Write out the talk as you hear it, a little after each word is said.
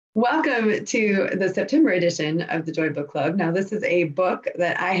Welcome to the September edition of the Joy Book Club. Now, this is a book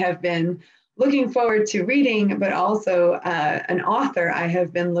that I have been looking forward to reading, but also an author I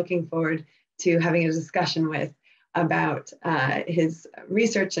have been looking forward to having a discussion with about his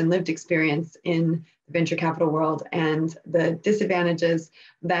research and lived experience in the venture capital world and the disadvantages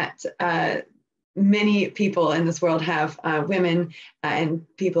that many people in this world have, women and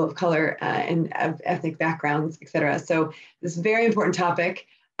people of color and of ethnic backgrounds, et cetera. So this is a very important topic.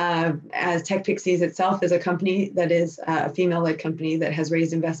 As Tech Pixies itself is a company that is a female-led company that has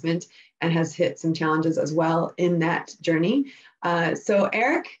raised investment and has hit some challenges as well in that journey. So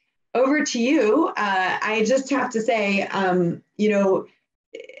Eric, over to you. I just have to say,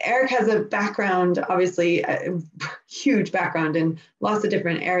 Eric has a background, obviously a huge background in lots of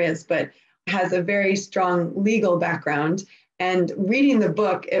different areas, but has a very strong legal background. And reading the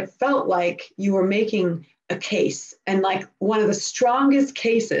book, it felt like you were making a case, and like one of the strongest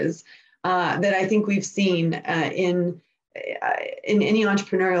cases that I think we've seen in any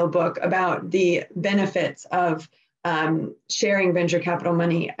entrepreneurial book about the benefits of sharing venture capital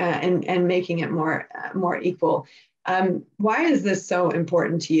money and making it more equal. Why is this so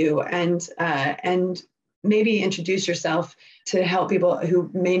important to you? And maybe introduce yourself to help people who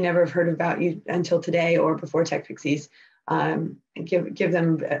may never have heard about you until today or before Tech Pixies. Give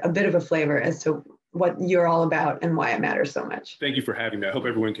them a bit of a flavor as to what you're all about and why it matters so much. Thank you for having me. I hope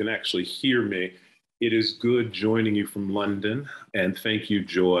everyone can actually hear me. It is good joining you from London. And thank you,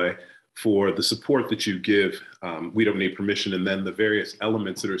 Joy, for the support that you give. We Don't Need Permission, and then the various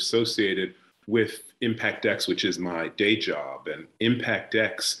elements that are associated with ImpactX, which is my day job. And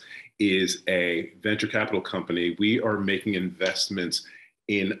ImpactX is a venture capital company. We are making investments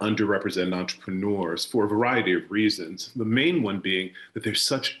in underrepresented entrepreneurs for a variety of reasons. The main one being that there's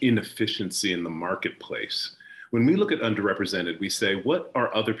such inefficiency in the marketplace. When we look at underrepresented, we say, what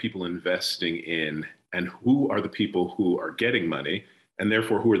are other people investing in, and who are the people who are getting money, and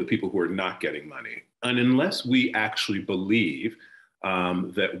therefore who are the people who are not getting money? And unless we actually believe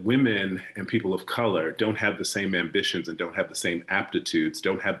that women and people of color don't have the same ambitions and don't have the same aptitudes,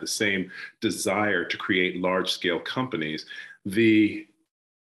 don't have the same desire to create large-scale companies,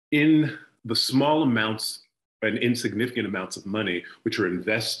 in the small amounts and insignificant amounts of money which are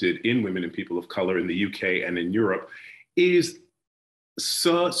invested in women and people of color in the UK and in Europe is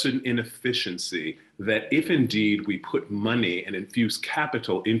such an inefficiency that if indeed we put money and infuse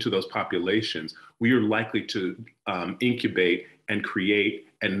capital into those populations, we are likely to incubate and create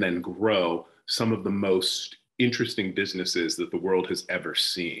and then grow some of the most interesting businesses that the world has ever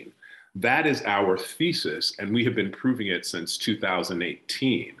seen. That is our thesis, and we have been proving it since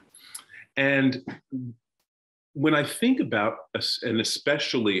 2018. And when I think about an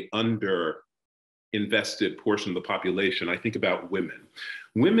especially under-invested portion of the population, I think about women.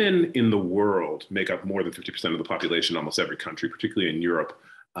 Women in the world make up more than 50% of the population in almost every country, particularly in Europe,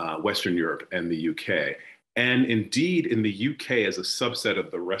 Western Europe, and the UK. And indeed, in the UK, as a subset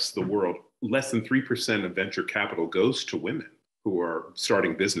of the rest of the world, less than 3% of venture capital goes to women who are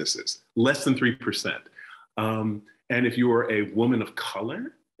starting businesses, less than 3%. And if you are a woman of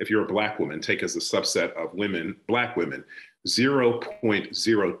color, if you're a Black woman, take as a subset of women, Black women,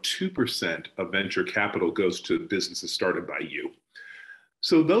 0.02% of venture capital goes to businesses started by you.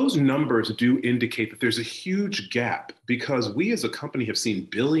 So those numbers do indicate that there's a huge gap, because we as a company have seen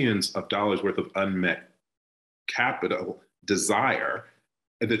billions of dollars worth of unmet capital desire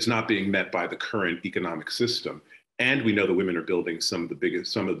that's not being met by the current economic system. And we know that women are building some of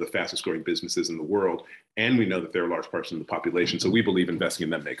the fastest growing businesses in the world. And we know that they're a large portion of the population. So we believe investing in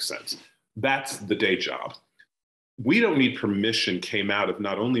them makes sense. That's the day job. We Don't Need Permission came out of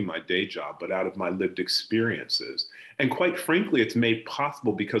not only my day job, but out of my lived experiences. And quite frankly, it's made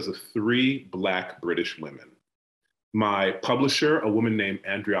possible because of 3 Black British women. My publisher, a woman named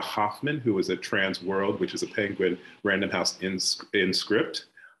Andrea Hoffman, who is at Trans World, which is a Penguin Random House in script.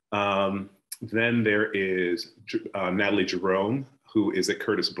 Then there is Natalie Jerome, who is at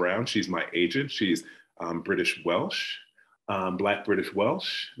Curtis Brown. She's my agent. She's British Welsh, Black British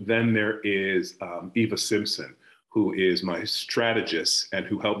Welsh. Then there is Eva Simpson, who is my strategist and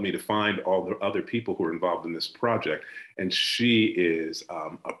who helped me to find all the other people who are involved in this project. And she's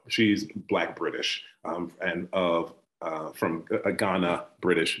Black British and from a Ghana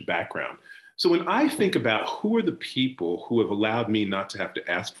British background. So when I think about who are the people who have allowed me not to have to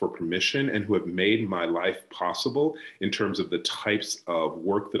ask for permission and who have made my life possible in terms of the types of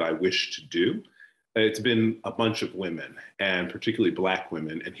work that I wish to do, it's been a bunch of women, and particularly Black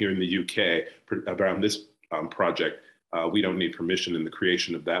women. And here in the UK, around this project, We Don't Need Permission, in the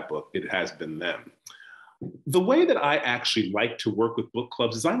creation of that book, it has been them. The way that I actually like to work with book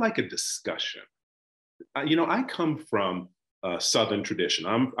clubs is I like a discussion. I come from a Southern tradition.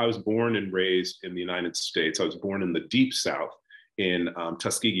 I was born and raised in the United States. I was born in the Deep South in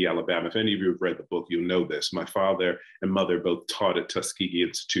Tuskegee, Alabama. If any of you have read the book, you'll know this. My father and mother both taught at Tuskegee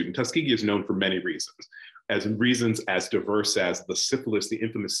Institute, and Tuskegee is known for many reasons, as diverse as the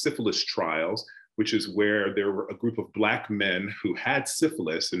infamous syphilis trials, which is where there were a group of Black men who had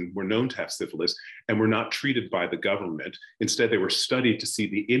syphilis and were known to have syphilis and were not treated by the government. Instead, they were studied to see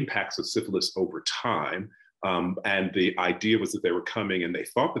the impacts of syphilis over time. And the idea was that they were coming and they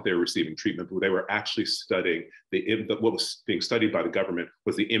thought that they were receiving treatment, but they were actually studying what was being studied by the government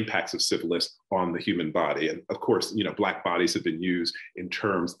was the impacts of syphilis on the human body. And of course, Black bodies have been used in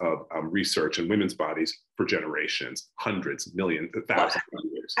terms of research and women's bodies for generations, hundreds, millions, thousands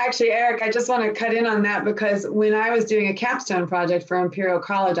of years. Actually, Eric, I just want to cut in on that because when I was doing a capstone project for Imperial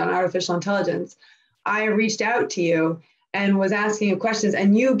College on artificial intelligence, I reached out to you and was asking you questions,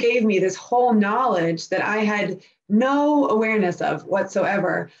 and you gave me this whole knowledge that I had no awareness of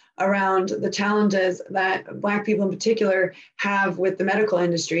whatsoever around the challenges that Black people in particular have with the medical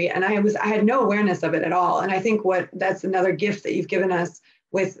industry. And I had no awareness of it at all. And I think that's another gift that you've given us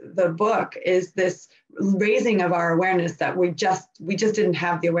with the book is this raising of our awareness that we just didn't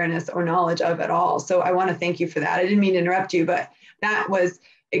have the awareness or knowledge of at all. So I want to thank you for that. I didn't mean to interrupt you, but that was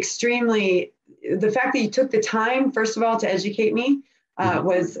extremely, the fact that you took the time, first of all, to educate me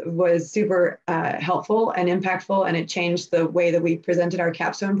was super helpful and impactful, and it changed the way that we presented our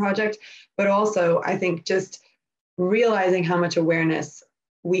capstone project. But also, I think just realizing how much awareness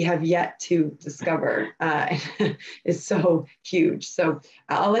we have yet to discover is so huge. So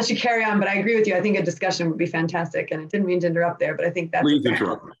I'll let you carry on, but I agree with you. I think a discussion would be fantastic, and I didn't mean to interrupt there, but I think that's— Please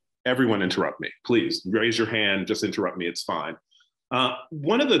interrupt me. Everyone interrupt me. Please raise your hand, just interrupt me, it's fine.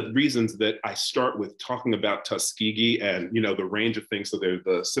 One of the reasons that I start with talking about Tuskegee and the range of things, so there's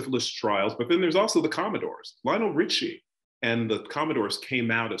the syphilis trials, but then there's also the Commodores. Lionel Richie and the Commodores came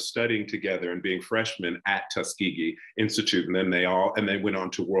out of studying together and being freshmen at Tuskegee Institute, and then they went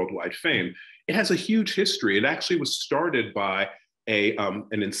on to worldwide fame. It has a huge history. It actually was started by an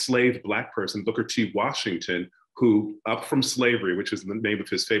enslaved Black person, Booker T. Washington, who, up from slavery, which is the name of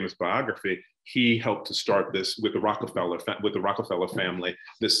his famous biography, he helped to start this with the Rockefeller family,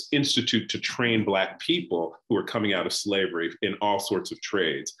 this institute to train Black people who are coming out of slavery in all sorts of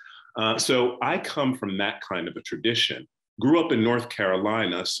trades. So I come from that kind of a tradition. Grew up in North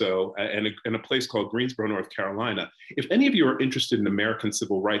Carolina, in a place called Greensboro, North Carolina. If any of you are interested in American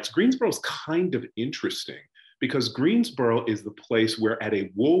civil rights, Greensboro is kind of interesting because Greensboro is the place where at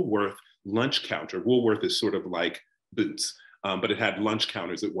a Woolworth lunch counter, Woolworth is sort of like Boots, but it had lunch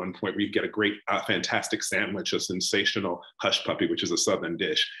counters at one point where you get a great, fantastic sandwich, a sensational hush puppy, which is a Southern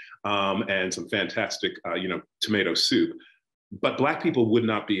dish, and some fantastic, tomato soup. But Black people would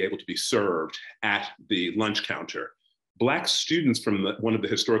not be able to be served at the lunch counter. Black students from one of the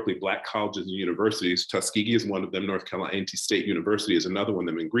historically Black colleges and universities, Tuskegee is one of them, North Carolina A&T State University is another one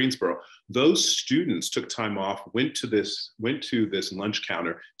of them in Greensboro. Those students took time off, went to this lunch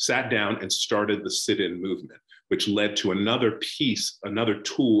counter, sat down and started the sit-in movement, which led to another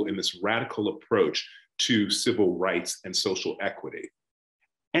tool in this radical approach to civil rights and social equity.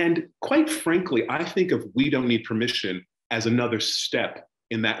 And quite frankly, I think of We Don't Need Permission as another step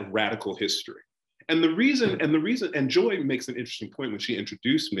in that radical history. And the reason, Joy makes an interesting point when she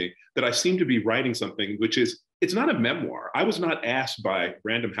introduced me, that I seem to be writing something, which is, it's not a memoir. I was not asked by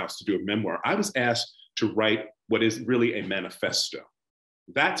Random House to do a memoir. I was asked to write what is really a manifesto.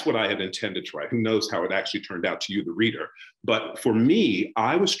 That's what I had intended to write. Who knows how it actually turned out to you, the reader. But for me,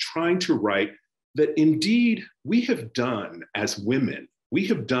 I was trying to write that indeed we have done as women, we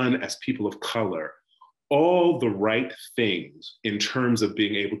have done as people of color, all the right things in terms of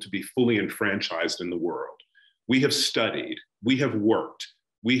being able to be fully enfranchised in the world. We have studied, we have worked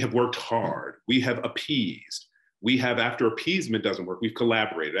hard, we have appeased. We have, after appeasement doesn't work, we've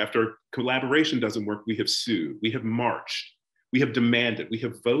collaborated. After collaboration doesn't work, we have sued, we have marched, we have demanded, we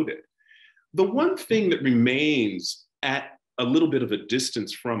have voted. The one thing that remains at a little bit of a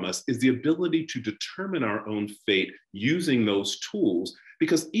distance from us is the ability to determine our own fate using those tools,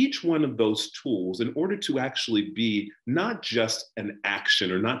 because each one of those tools, in order to actually be not just an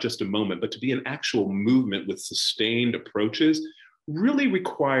action or not just a moment, but to be an actual movement with sustained approaches, really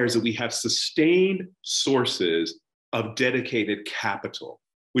requires that we have sustained sources of dedicated capital,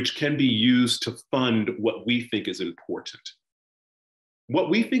 which can be used to fund what we think is important. What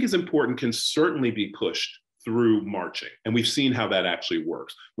we think is important can certainly be pushed through marching. And we've seen how that actually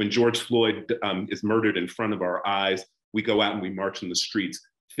works. When George Floyd is murdered in front of our eyes, we go out and we march in the streets.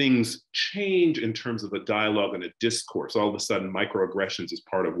 things change in terms of a dialogue and a discourse. All of a sudden, microaggressions is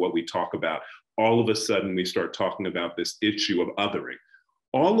part of what we talk about. All of a sudden, we start talking about this issue of othering.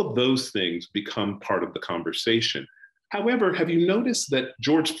 All of those things become part of the conversation. However, have you noticed that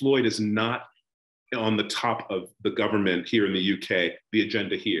George Floyd is not on the top of the government here in the UK, the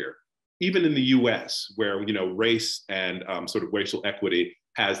agenda here? Even in the US, where race and sort of racial equity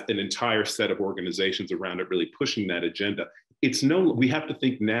has an entire set of organizations around it really pushing that agenda. We have to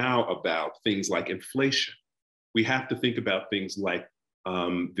think now about things like inflation. We have to think about things like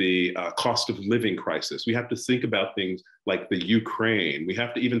the cost of living crisis. We have to think about things like the Ukraine. We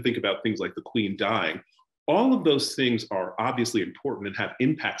have to even think about things like the Queen dying. All of those things are obviously important and have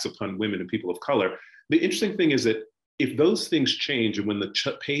impacts upon women and people of color. The interesting thing is that if those things change and when the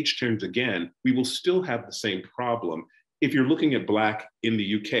page turns again, we will still have the same problem. If you're looking at Black in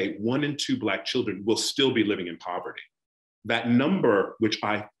the UK, 1 in 2 Black children will still be living in poverty. That number, which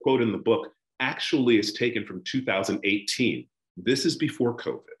I quote in the book, actually is taken from 2018. This is before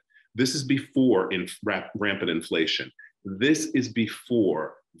COVID. This is before rampant inflation. This is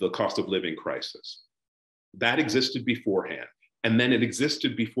before the cost of living crisis. That existed beforehand. And then it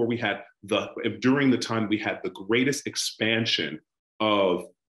existed before during the time we had the greatest expansion of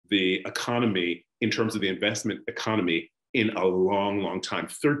the economy in terms of the investment economy in a long, long time,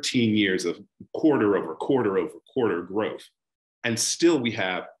 13 years of quarter over quarter over quarter growth. And still we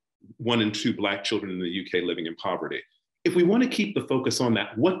have 1 in 2 Black children in the UK living in poverty. If we want to keep the focus on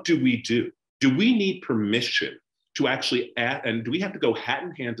that, what do we do? Do we need permission to actually and do we have to go hat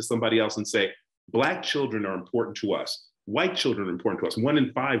in hand to somebody else and say, Black children are important to us. White children are important to us. 1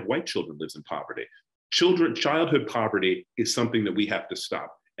 in 5 white children lives in poverty. Childhood poverty is something that we have to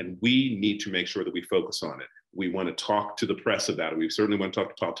stop. And we need to make sure that we focus on it. We want to talk to the press about it. We certainly want to talk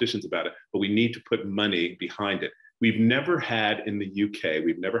to politicians about it, but we need to put money behind it. We've never had in the UK,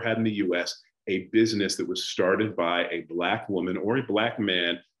 we've never had in the US, a business that was started by a Black woman or a Black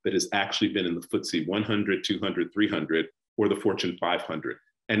man that has actually been in the FTSE 100, 200, 300, or the Fortune 500.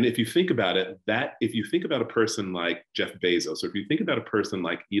 And if you think about it, if you think about a person like Jeff Bezos, or if you think about a person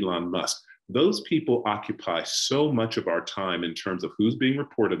like Elon Musk, those people occupy so much of our time in terms of who's being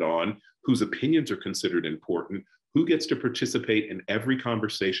reported on, whose opinions are considered important, who gets to participate in every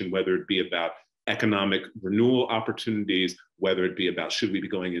conversation, whether it be about economic renewal opportunities, whether it be about should we be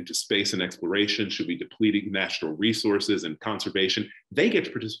going into space and exploration, should we be depleting natural resources and conservation. They get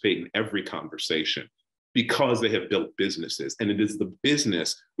to participate in every conversation because they have built businesses. And it is the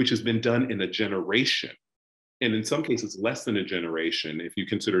business which has been done in a generation. And in some cases, less than a generation, if you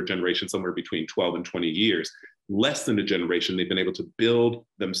consider a generation somewhere between 12 and 20 years, less than a generation, they've been able to build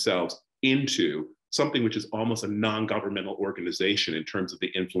themselves into something which is almost a non-governmental organization in terms of the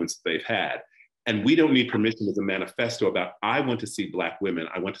influence that they've had. And we don't need permission as a manifesto about, I want to see Black women,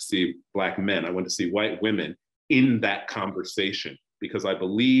 I want to see Black men, I want to see white women in that conversation, because I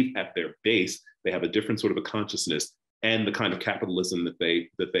believe at their base, they have a different sort of a consciousness and the kind of capitalism that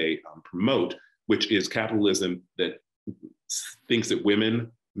they promote, which is capitalism that thinks that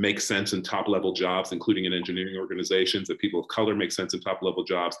women make sense in top-level jobs, including in engineering organizations, that people of color make sense in top-level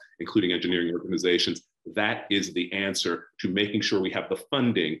jobs, including engineering organizations. That is the answer to making sure we have the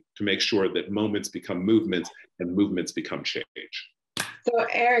funding to make sure that moments become movements and movements become change. So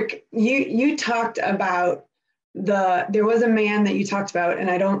Eric, you talked about there was a man that you talked about, and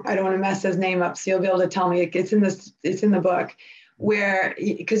I don't want to mess his name up, so you'll be able to tell me. It's in the book, where,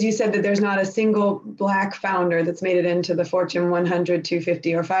 because you said that there's not a single Black founder that's made it into the Fortune 100,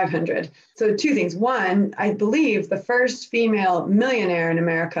 250, or 500. So 2 things. One, I believe the first female millionaire in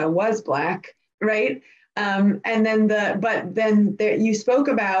America was Black, right? And then you spoke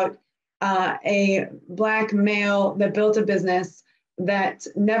about a Black male that built a business that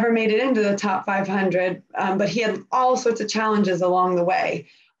never made it into the top 500, but he had all sorts of challenges along the way.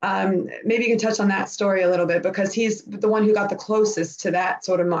 Maybe you can touch on that story a little bit, because he's the one who got the closest to that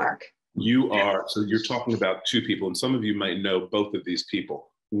sort of mark. So you're talking about 2 people, and some of you might know both of these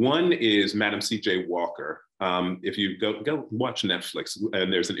people. One is Madam C.J. Walker. If you go watch Netflix,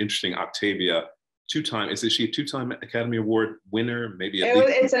 and there's an interesting Octavia, is she a 2-time Academy Award winner?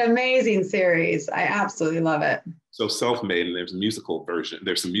 It's an amazing series. I absolutely love it. So self-made, and there's a musical version.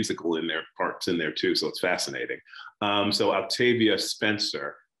 There's some musical parts in there too, so it's fascinating. So Octavia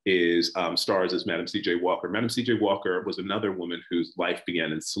Spencer stars as Madam C.J. Walker. Madam C.J. Walker was another woman whose life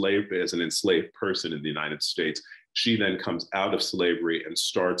began enslaved as an enslaved person in the United States. She then comes out of slavery and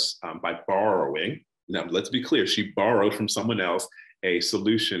starts by borrowing. Now, let's be clear, she borrowed from someone else a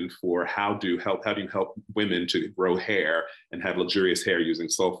solution for how do you help women to grow hair and have luxurious hair using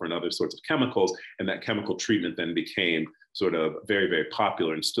sulfur and other sorts of chemicals. And that chemical treatment then became sort of very, very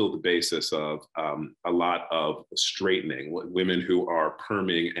popular and still the basis of a lot of straightening. Women who are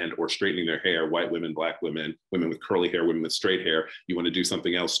perming and or straightening their hair, white women, black women, women with curly hair, women with straight hair, you want to do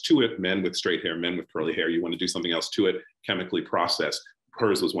something else to it. Men with straight hair, men with curly hair, you want to do something else to it, chemically processed.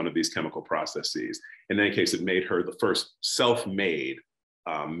 Hers was one of these chemical processes. In any case, it made her the first self-made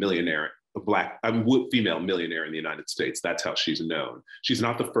millionaire, black, female millionaire in the United States. That's how she's known. She's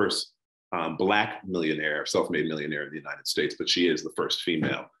not the first Black millionaire, self-made millionaire in the United States, but she is the first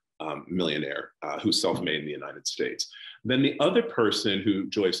female millionaire who's self-made in the United States. Then the other person who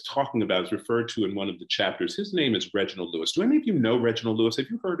Joy's talking about is referred to in one of the chapters. His name is Reginald Lewis. Do any of you know Reginald Lewis? Have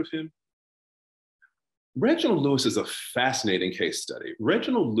you heard of him? Reginald Lewis is a fascinating case study.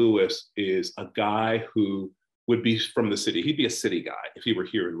 Reginald Lewis is a guy who would be from the city. He'd be a city guy if he were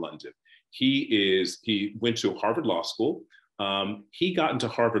here in London. He went to Harvard Law School. He got into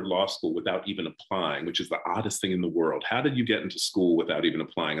Harvard Law School without even applying, which is the oddest thing in the world. How did you get into school without even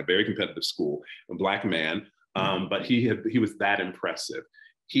applying? A very competitive school, a Black man, but he was that impressive.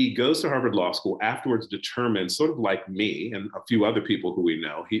 He goes to Harvard Law School, afterwards determines, sort of like me and a few other people who we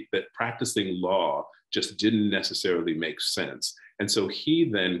know, that practicing law just didn't necessarily make sense. And so he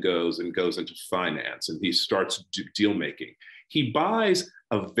then goes into finance, and he starts deal making. He buys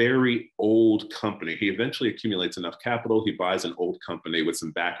a very old company. He eventually accumulates enough capital. He buys an old company with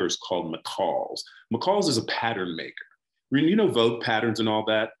some backers called McCall's. McCall's is a pattern maker. I mean, you know, Vogue patterns and all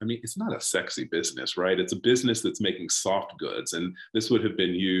that. I mean, it's not a sexy business, right? It's a business that's making soft goods. And this would have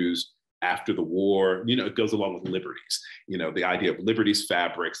been used after the war. You know, it goes along with Liberties, you know, the idea of Liberties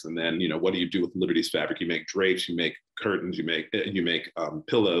fabrics. And then, you know, what do you do with Liberties fabric? You make drapes, you make curtains, you make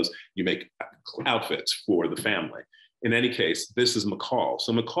pillows, you make outfits for the family. In any case, this is McCall.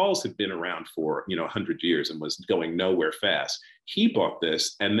 So McCall's had been around for, 100 years and was going nowhere fast. He bought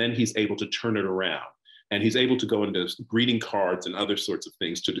this, and then he's able to turn it around. And he's able to go into greeting cards and other sorts of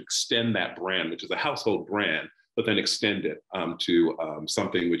things to extend that brand, which is a household brand, but then extend it to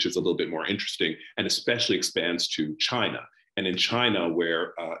something which is a little bit more interesting, and especially expands to China. And in China,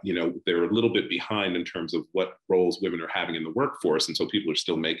 where they're a little bit behind in terms of what roles women are having in the workforce, and so people are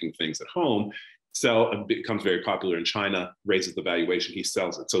still making things at home. So it becomes very popular in China, raises the valuation, he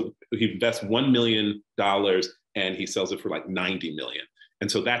sells it. So he invests $1 million and he sells it for like 90 million.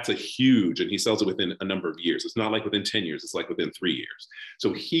 And so that's a huge, and he sells it within a number of years. It's not like within 10 years, it's like within 3 years.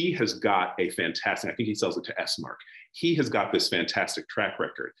 So he has got a fantastic, I think he sells it to S-Mark. He has got this fantastic track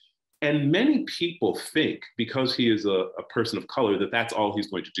record. And many people think, because he is a person of color, that that's all he's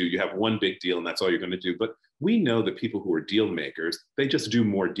going to do. You have one big deal and that's all you're going to do. But we know that people who are deal makers, they just do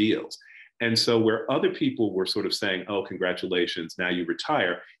more deals. And so where other people were sort of saying, oh, congratulations, now you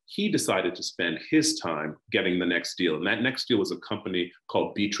retire, he decided to spend his time getting the next deal. And that next deal was a company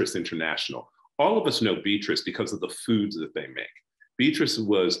called Beatrice International. All of us know Beatrice because of the foods that they make. Beatrice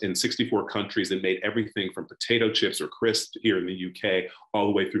was in 64 countries and made everything from potato chips or crisps here in the UK all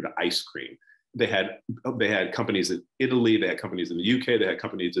the way through to ice cream. They had companies in Italy, they had companies in the UK, they had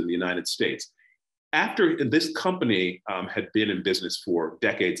companies in the United States. After this company had been in business for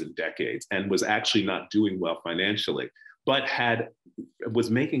decades and decades and was actually not doing well financially, but was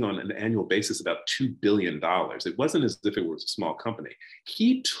making on an annual basis about $2 billion. It wasn't as if it was a small company.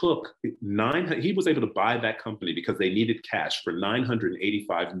 He was able to buy that company because they needed cash for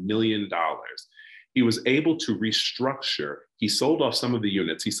 $985 million. He was able to restructure. He sold off some of the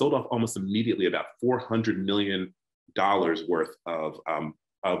units. He sold off almost immediately about $400 million worth of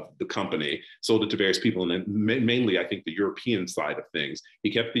the company, sold it to various people, and then mainly, I think, the European side of things. He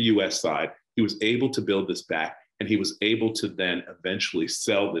kept the US side. He was able to build this back, and he was able to then eventually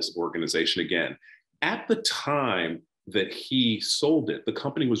sell this organization again. At the time that he sold it, the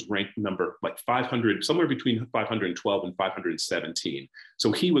company was ranked number like 500, somewhere between 512 and 517.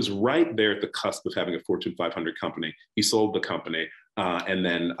 So he was right there at the cusp of having a Fortune 500 company. He sold the company, and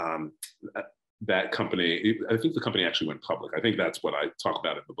then that company, I think the company actually went public. I think that's what I talk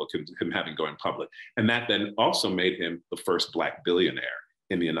about in the book, him having going public. And that then also made him the first Black billionaire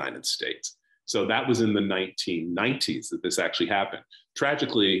in the United States. So that was in the 1990s that this actually happened.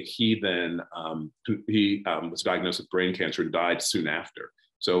 Tragically, he then was diagnosed with brain cancer and died soon after.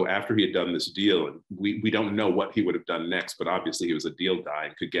 So after he had done this deal, and we don't know what he would have done next, but obviously he was a deal guy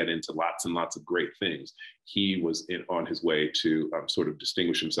and could get into lots and lots of great things. He was on his way to sort of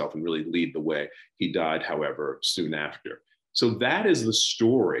distinguish himself and really lead the way. He died, however, soon after. So that is the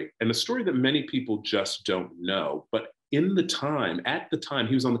story, and a story that many people just don't know. But at the time,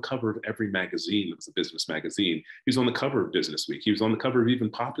 he was on the cover of every magazine that was a business magazine. He was on the cover of Business Week. He was on the cover of even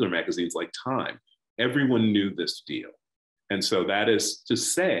popular magazines like Time. Everyone knew this deal. And so that is to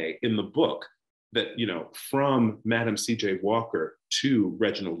say, in the book, that, from Madam C.J. Walker to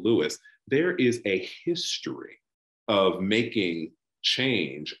Reginald Lewis, there is a history of making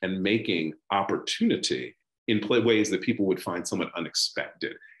change and making opportunity in ways that people would find somewhat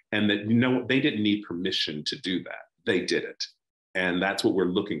unexpected. And that, they didn't need permission to do that. They did it. And that's what we're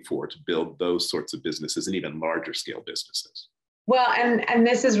looking for, to build those sorts of businesses and even larger scale businesses. Well, and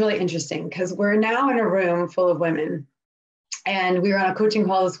this is really interesting because we're now in a room full of women. And we were on a coaching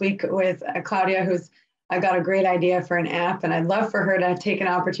call this week with Claudia, who's got a great idea for an app. And I'd love for her to take an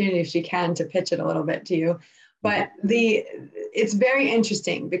opportunity, if she can, to pitch it a little bit to you. But it's very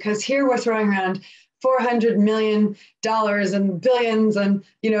interesting because here we're throwing around $400 million and billions. And,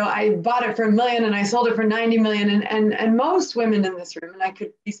 I bought it for $1 million and I sold it for 90 million. And most women in this room, and I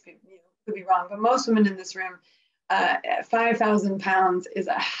could be wrong, but most women in this room, 5,000 pounds is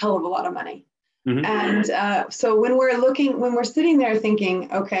a hell of a lot of money. Mm-hmm. And so when we're sitting there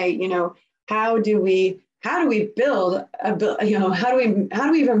thinking, okay, how do we build how do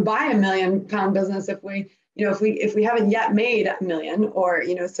we even buy $1 million pound business if we haven't yet made $1 million, or,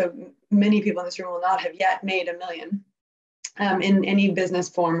 so many people in this room will not have yet made $1 million in any business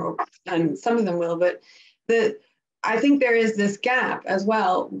form, or some of them will, but I think there is this gap as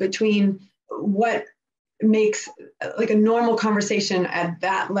well between what makes like a normal conversation at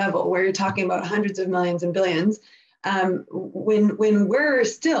that level, where you're talking about hundreds of millions and billions, when we're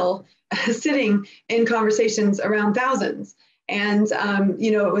still sitting in conversations around thousands. And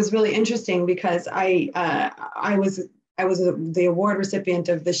it was really interesting because I was the award recipient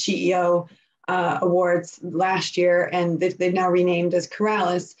of the CEO awards last year, and they've now renamed as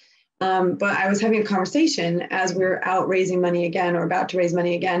Corrales. But I was having a conversation as we were out raising money again, or about to raise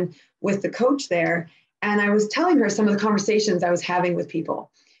money again, with the coach there. And I was telling her some of the conversations I was having with people.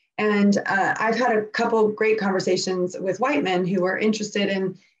 And I've had a couple great conversations with white men who were interested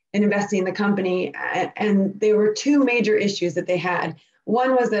in investing in the company. And there were two major issues that they had.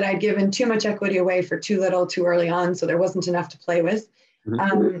 One was that I'd given too much equity away for too little, too early on, so there wasn't enough to play with.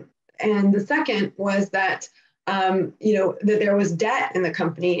 Mm-hmm. And the second was that, that there was debt in the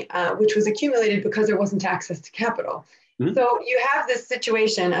company, which was accumulated because there wasn't access to capital. Mm-hmm. So you have this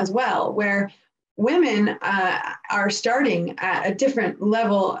situation as well, where women are starting at a different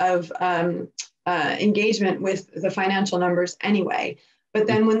level of engagement with the financial numbers anyway. But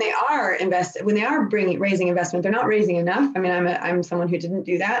then when they are raising investment, they're not raising enough. I mean, I'm someone who didn't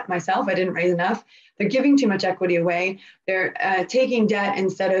do that myself. I didn't raise enough. They're giving too much equity away. They're taking debt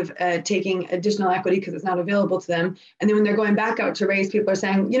instead of taking additional equity because it's not available to them. And then when they're going back out to raise, people are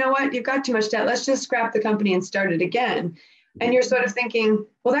saying, you know what, you've got too much debt. Let's just scrap the company and start it again. And you're sort of thinking,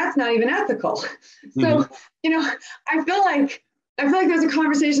 well, that's not even ethical. So, I feel like there's a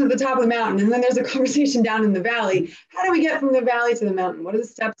conversation at the top of the mountain, and then there's a conversation down in the valley. How do we get from the valley to the mountain? What are the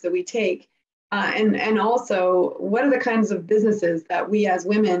steps that we take? And also, what are the kinds of businesses that we as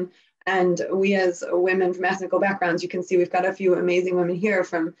women, and we as women from ethnic backgrounds, you can see we've got a few amazing women here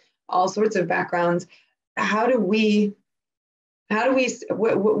from all sorts of backgrounds. What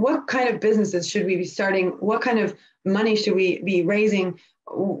kind of businesses should we be starting? What kind of money should we be raising?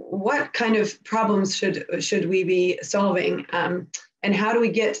 What kind of problems should we be solving? And how do we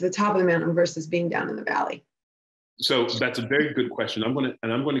get to the top of the mountain versus being down in the valley? So that's a very good question. I'm going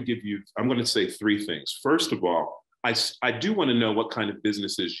to say three things. First of all, I do want to know what kind of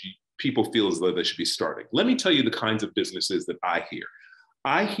businesses people feel as though they should be starting. Let me tell you the kinds of businesses that I hear.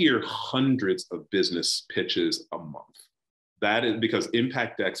 I hear hundreds of business pitches a month. That is because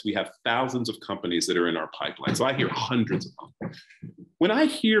ImpactX, we have thousands of companies that are in our pipeline. So I hear hundreds of them. When I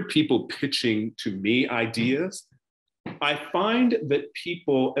hear people pitching to me ideas, I find that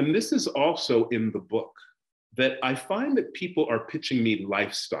people, and this is also in the book, that I find that people are pitching me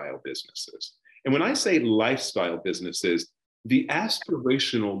lifestyle businesses. And when I say lifestyle businesses, the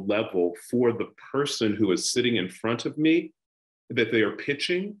aspirational level for the person who is sitting in front of me that they are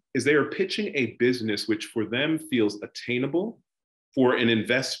pitching a business which for them feels attainable, for an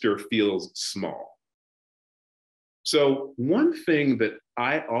investor feels small. So one thing that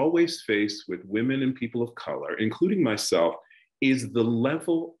I always face with women and people of color, including myself, is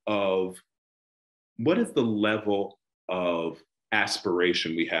what is the level of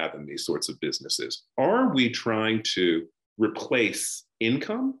aspiration we have in these sorts of businesses? Are we trying to replace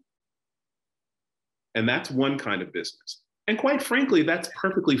income? And that's one kind of business. And quite frankly, that's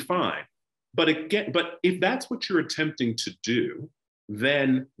perfectly fine. But if that's what you're attempting to do,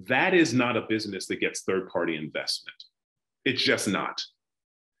 then that is not a business that gets third-party investment. It's just not.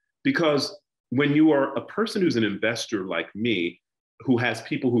 Because when you are a person who's an investor like me, who has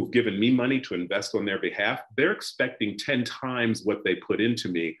people who've given me money to invest on their behalf, they're expecting 10 times what they put into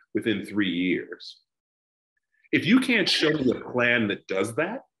me within 3 years. If you can't show me a plan that does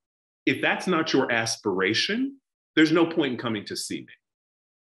that, if that's not your aspiration, there's no point in coming to see me,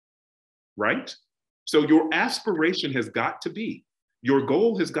 right? So your aspiration has got to be, your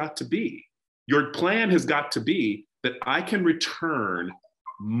goal has got to be, your plan has got to be that I can return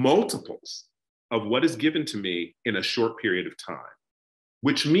multiples of what is given to me in a short period of time,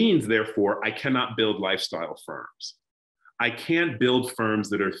 which means, therefore, I cannot build lifestyle firms. I can't build firms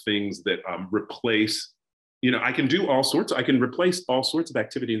that are things that replace, I can do all sorts, I can replace all sorts of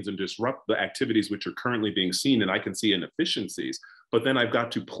activities and disrupt the activities which are currently being seen, and I can see inefficiencies, but then I've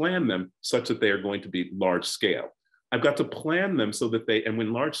got to plan them such that they are going to be large scale. I've got to plan them so that and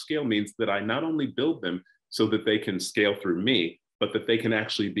when large scale means that I not only build them so that they can scale through me, but that they can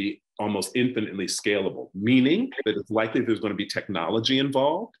actually be almost infinitely scalable, meaning that it's likely there's going to be technology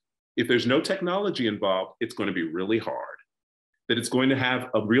involved. If there's no technology involved, it's going to be really hard. That it's going to have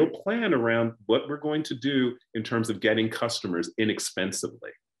a real plan around what we're going to do in terms of getting customers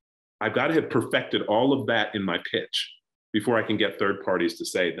inexpensively. I've got to have perfected all of that in my pitch before I can get third parties to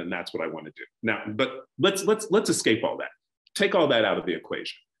say, then that's what I want to do. Now, but let's escape all that. Take all that out of the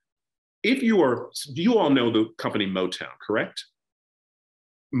equation. You all know the company Motown, correct?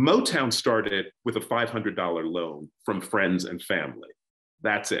 Motown started with a $500 loan from friends and family.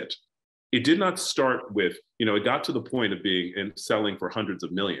 That's it. It did not start with, it got to the point of being and selling for hundreds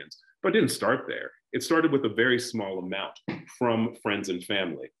of millions, but it didn't start there. It started with a very small amount from friends and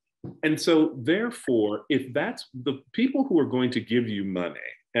family. And so therefore, if that's the people who are going to give you money,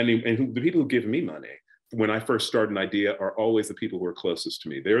 and the people who give me money when I first start an idea are always the people who are closest to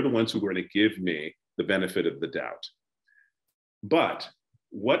me. They're the ones who are going to give me the benefit of the doubt. But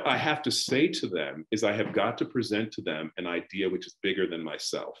what I have to say to them is I have got to present to them an idea which is bigger than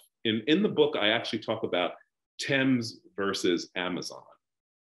myself. In the book, I actually talk about Thames versus Amazon,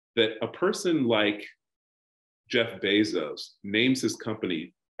 that a person like Jeff Bezos names his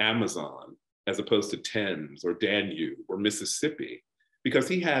company Amazon as opposed to Thames or Danube or Mississippi because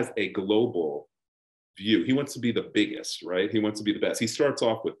he has a global view. He wants to be the biggest, right? He wants to be the best. He starts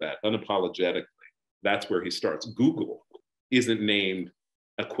off with that unapologetically. That's where he starts. Google isn't named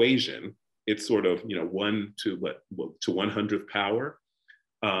Equation. It's sort of 1 to 100th power,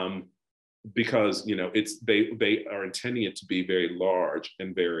 because they are intending it to be very large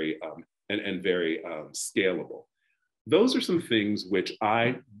and very very scalable. Those are some things which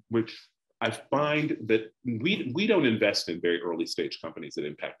I find that we don't invest in very early stage companies at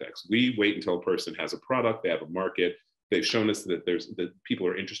Impact X. We wait until a person has a product, they have a market, they've shown us that that people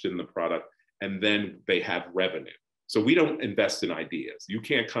are interested in the product, and then they have revenue. So we don't invest in ideas. You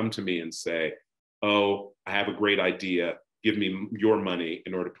can't come to me and say, oh, I have a great idea, give me your money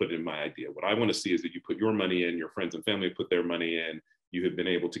in order to put in my idea. What I want to see is that you put your money in, your friends and family put their money in, you have been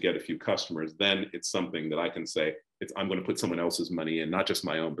able to get a few customers, then it's something that I can say, I'm going to put someone else's money in, not just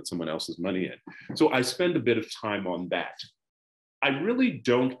my own, but someone else's money in. So I spend a bit of time on that. I really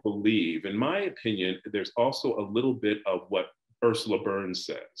don't believe, in my opinion, there's also a little bit of what Ursula Burns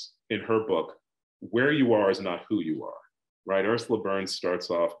says in her book, Where You Are Is Not Who You Are, right? Ursula Burns starts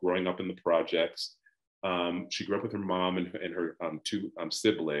off growing up in the projects. She grew up with her mom and her two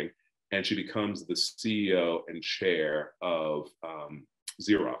siblings, and she becomes the CEO and chair of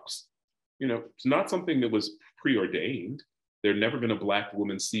Xerox. It's not something that was preordained. There'd never been a Black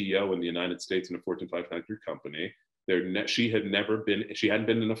woman CEO in the United States in a Fortune 500 company. She hadn't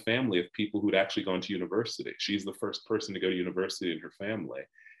been in a family of people who'd actually gone to university. She's the first person to go to university in her family.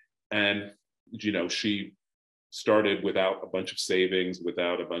 And, she started without a bunch of savings,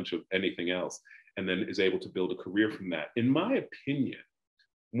 without a bunch of anything else, and then is able to build a career from that. In my opinion,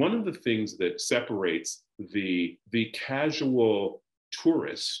 one of the things that separates the casual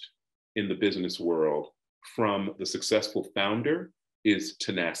tourist in the business world from the successful founder is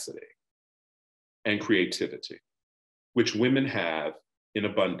tenacity and creativity, which women have in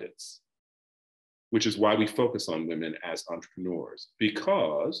abundance, which is why we focus on women as entrepreneurs,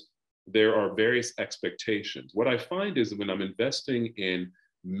 because there are various expectations. What I find is that when I'm investing in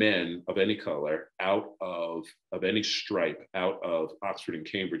men of any color, out of any stripe, out of Oxford and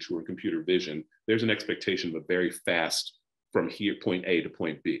Cambridge who are in computer vision, there's an expectation of a very fast from here, point A to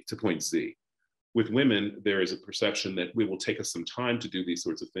point B to point Z. With women, there is a perception that it will take us some time to do these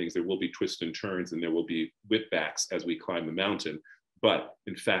sorts of things. There will be twists and turns and there will be whipbacks as we climb the mountain. But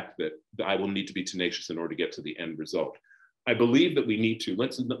in fact, that I will need to be tenacious in order to get to the end result. I believe that we need to,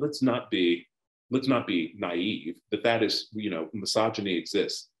 let's not be naive, that is, misogyny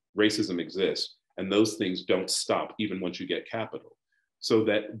exists, racism exists, and those things don't stop even once you get capital. so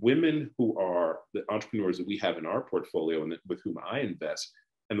that women who are the entrepreneurs that we have in our portfolio and with whom I invest,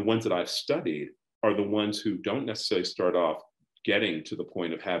 and the ones that I've studied, are the ones who don't necessarily start off getting to the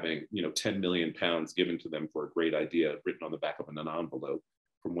point of having, 10 million pounds given to them for a great idea written on the back of an envelope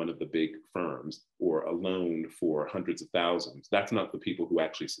from one of the big firms, or a loan for hundreds of thousands. That's not the people who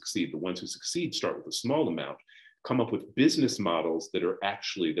actually succeed. The ones who succeed start with a small amount, come up with business models that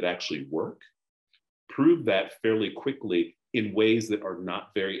actually work, prove that fairly quickly in ways that are not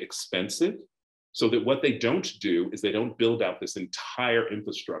very expensive, so that what they don't do is they don't build out this entire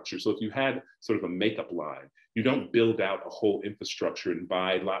infrastructure. So if you had sort of a makeup line, you don't build out a whole infrastructure and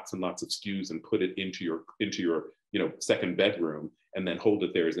buy lots and lots of SKUs and put it into your second bedroom and then hold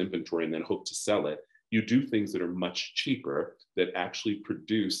it there as inventory and then hope to sell it. You do things that are much cheaper, that actually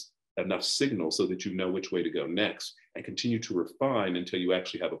produce enough signal so that you know which way to go next, and continue to refine until you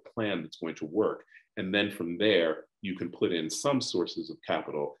actually have a plan that's going to work. And then from there, you can put in some sources of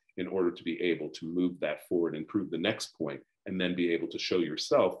capital in order to be able to move that forward and prove the next point, and then be able to show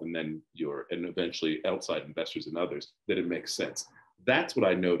yourself and eventually outside investors and others that it makes sense. That's what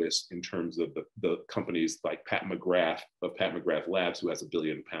I noticed in terms of the companies like Pat McGrath of Pat McGrath Labs, who has a £1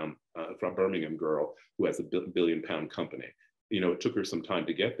 billion, from Birmingham girl, who has a £1 billion company. It took her some time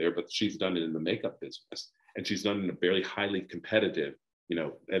to get there, but she's done it in the makeup business, and she's done it in a very highly competitive,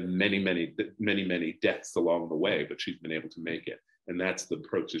 and many deaths along the way, but she's been able to make it. And that's the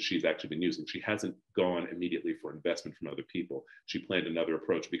approach that she's actually been using. She hasn't gone immediately for investment from other people. She planned another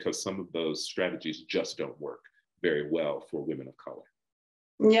approach because some of those strategies just don't work very well for women of color.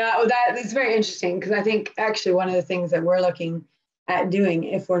 Yeah, well, that is very interesting, because I think actually one of the things that we're looking at doing,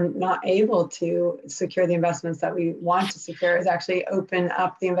 if we're not able to secure the investments that we want to secure, is actually open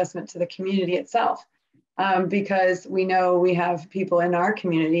up the investment to the community itself. Because we know we have people in our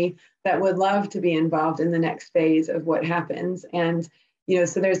community that would love to be involved in the next phase of what happens. And,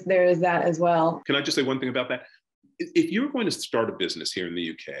 so there is that as well. Can I just say one thing about that? If you're going to start a business here in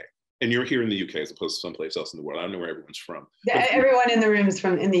the UK, and you're here in the UK as opposed to someplace else in the world, I don't know where everyone's from. Yeah, everyone in the room is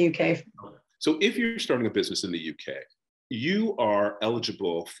in the UK. So if you're starting a business in the UK, you are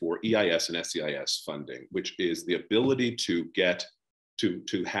eligible for EIS and SEIS funding, which is the ability to get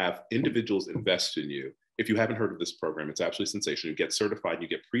to have individuals invest in you. If you haven't heard of this program, it's absolutely sensational. You get certified, you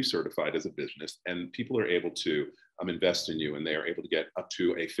get pre-certified as a business, and people are able to invest in you, and they are able to get up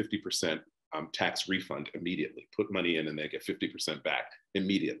to a 50% tax refund immediately. Put money in and they get 50% back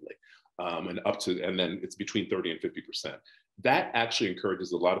immediately. And then it's between 30 and 50%. That actually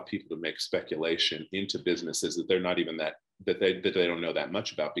encourages a lot of people to make speculation into businesses that they're not even that they don't know that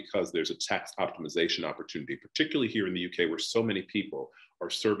much about, because there's a tax optimization opportunity, particularly here in the UK, where so many people are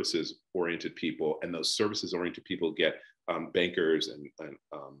services-oriented people, and those services-oriented people get bankers and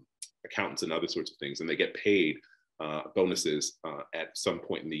accountants and other sorts of things, and they get paid bonuses at some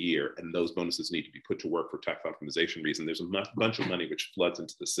point in the year, and those bonuses need to be put to work for tax optimization reasons. There's a bunch of money which floods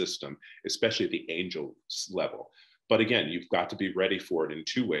into the system, especially at the angel level. But again, you've got to be ready for it in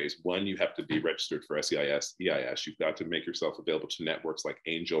two ways. One, you have to be registered for SEIS, EIS. You've got to make yourself available to networks like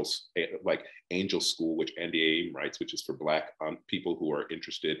Angel School, which Andy Aim writes, which is for Black people who are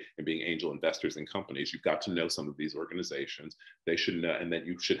interested in being angel investors in companies. You've got to know some of these organizations. They should know, and then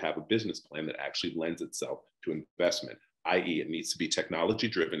you should have a business plan that actually lends itself to investment, i.e. it needs to be technology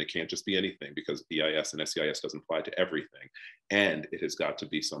driven. It can't just be anything, because EIS and SEIS doesn't apply to everything. And it has got to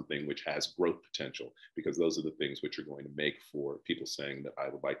be something which has growth potential, because those are the things which are going to make for people saying that I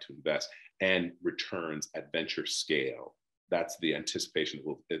would like to invest, and returns at venture scale. That's the anticipation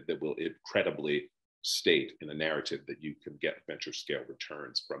that will incredibly state in a narrative that you can get venture scale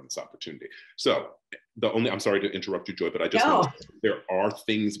returns from this opportunity. So I'm sorry to interrupt you, Joy, but I just want to say there are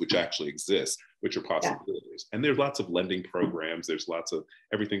things which actually exist, which are possibilities. Yeah. And there's lots of lending programs. There's lots of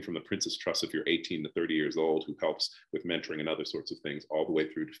everything from the Princess Trust if you're 18 to 30 years old, who helps with mentoring and other sorts of things, all the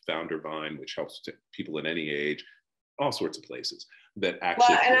way through to Founder Vine, which helps people at any age, all sorts of places that actually.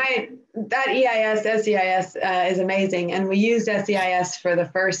 Well, and that EIS, SEIS is amazing. And we used SEIS for the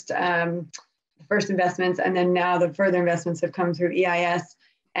first investments, and then now the further investments have come through EIS.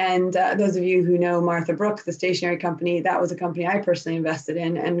 And those of you who know Martha Brooks, the stationery company, that was a company I personally invested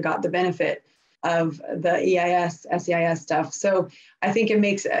in and got the benefit of the EIS, SEIS stuff. So I think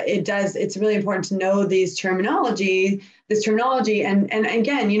it's really important to know this terminology. And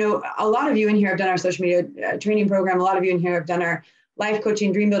again, a lot of you in here have done our social media training program. A lot of you in here have done our life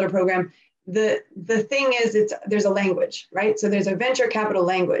coaching dream builder program. The thing is, there's a language, right? So there's a venture capital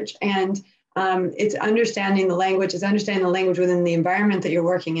language, and it's understanding the language, within the environment that you're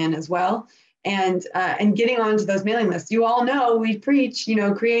working in as well. And getting onto those mailing lists. You all know we preach,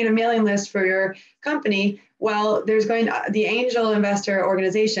 create a mailing list for your company. Well, the angel investor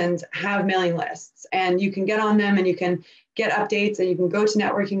organizations have mailing lists, and you can get on them and you can get updates and you can go to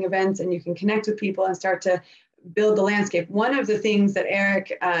networking events and you can connect with people and start to build the landscape. One of the things that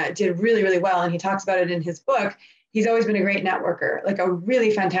Eric did really, really well, and he talks about it in his book, he's always been a great networker, like a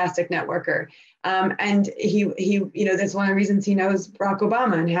really fantastic networker. And that's one of the reasons he knows Barack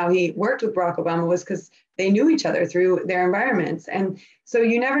Obama, and how he worked with Barack Obama was because they knew each other through their environments. And so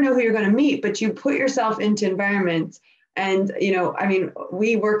you never know who you're going to meet, but you put yourself into environments. And,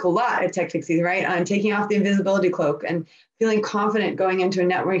 we work a lot at Tech Fixies, right? On taking off the invisibility cloak and feeling confident going into a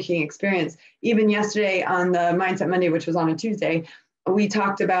networking experience. Even yesterday on the Mindset Monday, which was on a Tuesday, we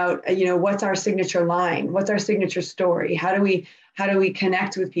talked about, what's our signature line? What's our signature story? How do we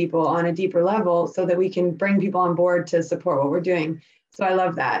connect with people on a deeper level so that we can bring people on board to support what we're doing? So I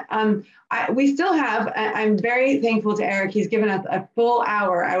love that. We still have, I'm very thankful to Eric. He's given us a full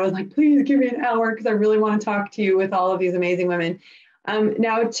hour. I was like, please give me an hour because I really want to talk to you with all of these amazing women.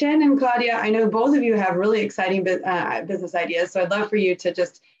 Now, Chen and Claudia, I know both of you have really exciting business ideas. So I'd love for you to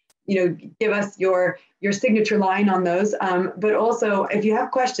just, give us your signature line on those. But also, if you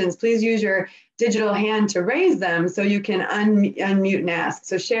have questions, please use your digital hand to raise them so you can unmute and ask.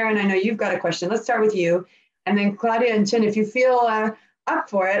 So Sharon, I know you've got a question. Let's start with you. And then Claudia and Chen, if you feel up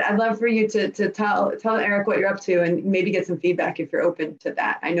for it, I'd love for you to tell Eric what you're up to and maybe get some feedback if you're open to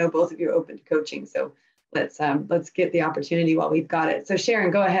that. I know both of you are open to coaching, so let's get the opportunity while we've got it. So Sharon,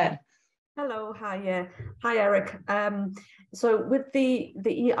 go ahead. Hello, hi, hi Eric. So with the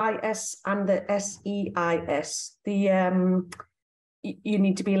EIS and the SEIS, you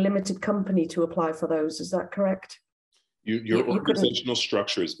need to be a limited company to apply for those. Is that correct? Your organizational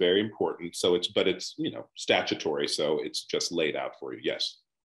structure is very important. So it's statutory. So it's just laid out for you. Yes.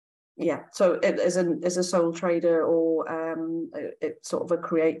 Yeah. So as a sole trader or it's sort of a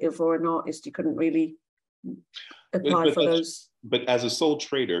creative or an artist, you couldn't really apply for those. But as a sole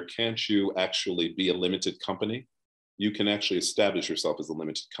trader, can't you actually be a limited company? You can actually establish yourself as a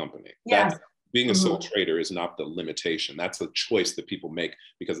limited company. Yeah. Being a sole trader is not the limitation. That's a choice that people make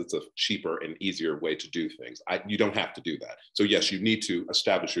because it's a cheaper and easier way to do things. You don't have to do that. So yes, you need to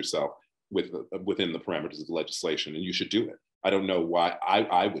establish yourself within the parameters of the legislation, and you should do it. I don't know why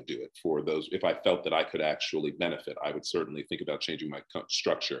I would do it for those. If I felt that I could actually benefit, I would certainly think about changing my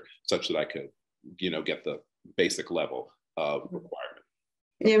structure such that I could, get the basic level of requirement.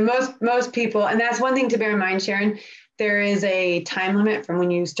 Yeah, most people, and that's one thing to bear in mind, Sharon. There is a time limit from when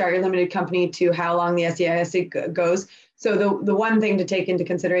you start your limited company to how long the SEIS goes. So the one thing to take into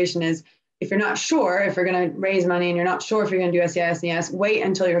consideration is if you're not sure if you're going to raise money and you're not sure if you're going to do SEIS and ES, wait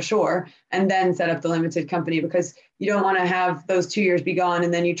until you're sure and then set up the limited company, because you don't want to have those 2 years be gone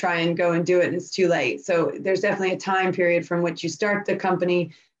and then you try and go and do it and it's too late. So there's definitely a time period from which you start the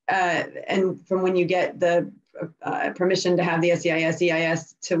company and from when you get the permission to have the SEIS,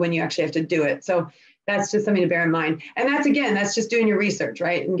 EIS to when you actually have to do it. So that's just something to bear in mind. And that's just doing your research,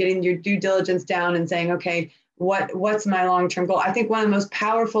 right? And getting your due diligence down and saying, okay, what's my long-term goal? I think one of the most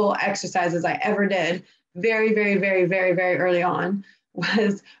powerful exercises I ever did very, very, very, very, very early on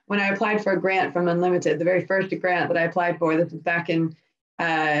was when I applied for a grant from Unlimited, the very first grant that I applied for. This was back in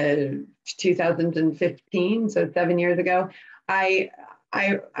 2015, so 7 years ago. I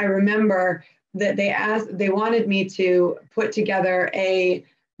remember that they wanted me to put together a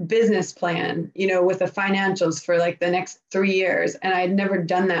business plan, with the financials for like the next 3 years. And I had never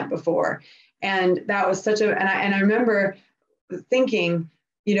done that before. And that was and I remember thinking,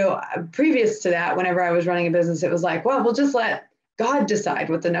 previous to that, whenever I was running a business, it was like, well, we'll just let God decide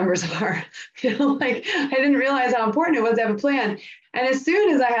what the numbers are. Like I didn't realize how important it was to have a plan. And as soon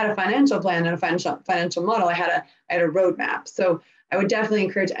as I had a financial plan and a financial model, I had a roadmap. So I would definitely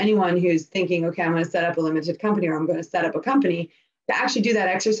encourage anyone who's thinking, okay, I'm going to set up a limited company or I'm going to set up a company, to actually do that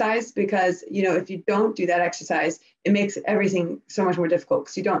exercise, because if you don't do that exercise, it makes everything so much more difficult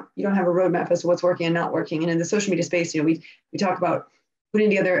because you don't have a roadmap as to what's working and not working. And in the social media space, we talk about putting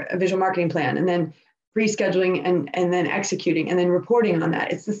together a visual marketing plan and then pre-scheduling and then executing and then reporting on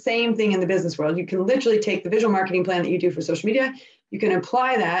that. It's the same thing in the business world. You can literally take the visual marketing plan that you do for social media, you can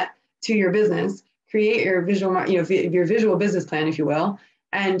apply that to your business, create your your visual business plan, if you will,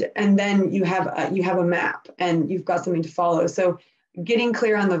 and then you have a map and you've got something to follow. So getting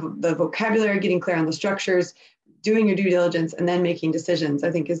clear on the vocabulary, getting clear on the structures, doing your due diligence, and then making decisions,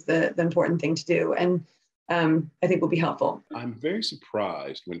 I think is the important thing to do. And I think will be helpful. I'm very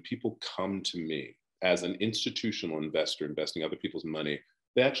surprised when people come to me as an institutional investor investing other people's money.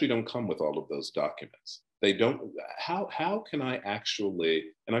 They actually don't come with all of those documents. They don't. How can I actually?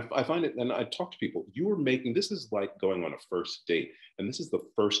 And I find it, and I talk to people. You are making, this is like going on a first date, and this is the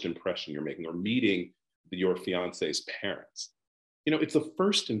first impression you're making, or meeting your fiance's parents. You know, it's a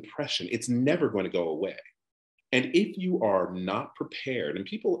first impression. It's never going to go away. And if you are not prepared, and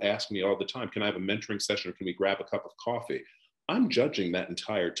people ask me all the time, can I have a mentoring session or can we grab a cup of coffee? I'm judging that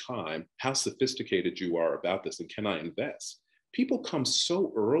entire time how sophisticated you are about this and can I invest? People come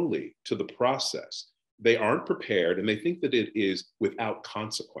so early to the process. They aren't prepared and they think that it is without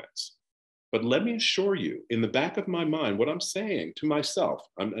consequence. But let me assure you, in the back of my mind, what I'm saying to myself,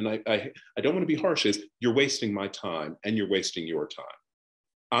 and I don't want to be harsh, is you're wasting my time and you're wasting your time.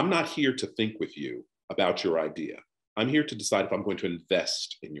 I'm not here to think with you about your idea. I'm here to decide if I'm going to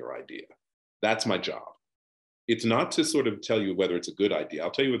invest in your idea. That's my job. It's not to sort of tell you whether it's a good idea.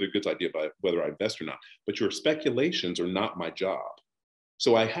 I'll tell you whether it's a good idea by whether I invest or not, but your speculations are not my job.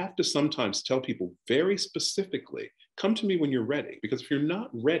 So I have to sometimes tell people very specifically, come to me when you're ready, because if you're not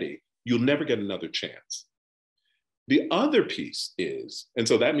ready, you'll never get another chance. The other piece is, and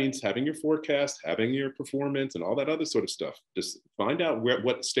so that means having your forecast, having your performance and all that other sort of stuff. Just find out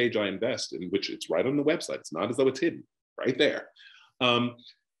what stage I invest in, which it's right on the website. It's not as though it's hidden, right there.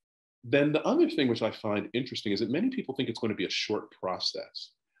 Then the other thing which I find interesting is that many people think it's going to be a short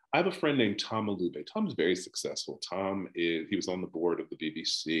process. I have a friend named Tom Alube. Tom's very successful. He was on the board of the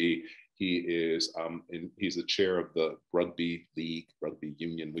BBC. He's the chair of the rugby league, rugby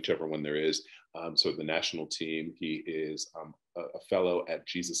union, whichever one there is. So the national team. He is a fellow at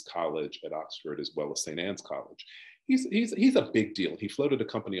Jesus College at Oxford, as well as St. Anne's College. He's a big deal. He floated a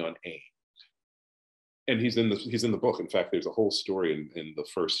company on AIM. And he's in the book. In fact, there's a whole story in the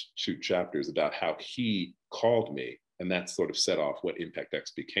first 2 chapters about how he called me, and that sort of set off what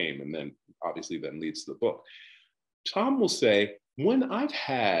ImpactX became, and then obviously then leads to the book. Tom will say, when I've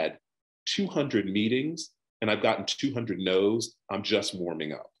had 200 meetings and I've gotten 200 no's, I'm just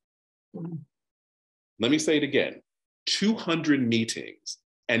warming up. Mm-hmm. Let me say it again, 200 meetings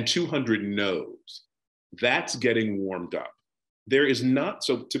and 200 no's, that's getting warmed up. There is not,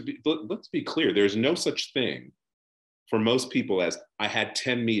 let's be clear, there's no such thing for most people as I had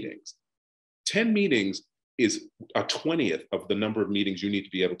 10 meetings. 10 meetings is a 20th of the number of meetings you need to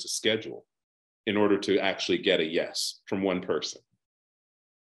be able to schedule in order to actually get a yes from one person.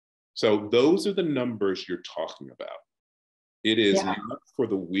 So those are the numbers you're talking about. It is not for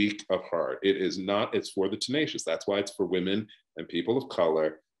the weak of heart. It's for the tenacious. That's why it's for women and people of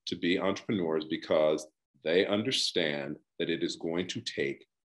color to be entrepreneurs, because they understand that it is going to take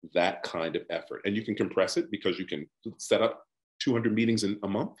that kind of effort. And you can compress it because you can set up 200 meetings in a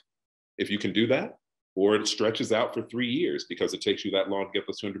month, if you can do that, or it stretches out for 3 years because it takes you that long to get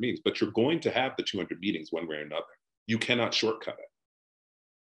those 200 meetings. But you're going to have the 200 meetings one way or another. You cannot shortcut it.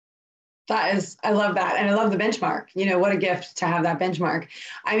 I love that. And I love the benchmark. You know, what a gift to have that benchmark.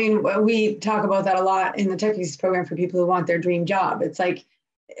 I mean, we talk about that a lot in the Tech Pieces program for people who want their dream job. It's like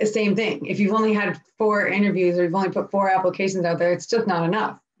the same thing. If you've only had 4 interviews or you've only put 4 applications out there, it's just not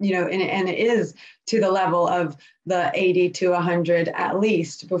enough. You know, and it is to the level of the 80 to 100 at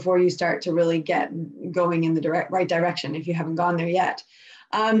least before you start to really get going in the right direction if you haven't gone there yet.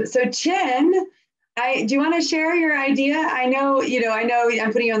 So Chin, do you want to share your idea? I know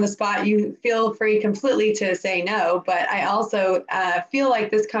I'm putting you on the spot. You feel free completely to say no, but I also feel like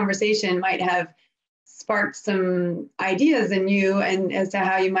this conversation might have sparked some ideas in you and as to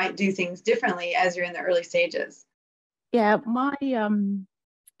how you might do things differently as you're in the early stages. Yeah, my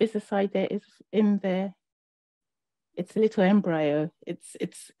business idea is it's a little embryo.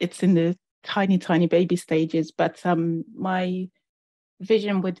 It's in the tiny baby stages, but my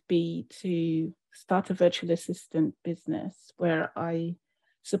vision would be to start a virtual assistant business where I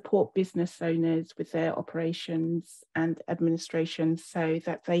support business owners with their operations and administration so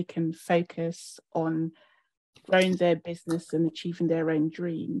that they can focus on growing their business and achieving their own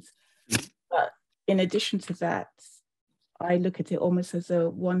dreams. But in addition to that, I look at it almost as a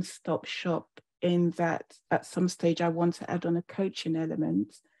one-stop shop, in that at some stage I want to add on a coaching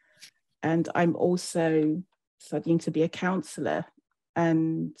element. And I'm also studying to be a counselor,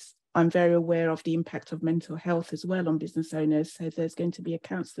 and I'm very aware of the impact of mental health as well on business owners. So there's going to be a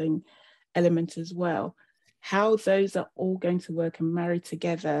counseling element as well. How those are all going to work and marry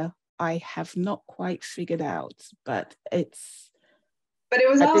together, I have not quite figured out, but it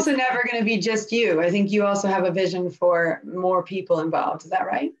was also never going to be just you. I think you also have a vision for more people involved. Is that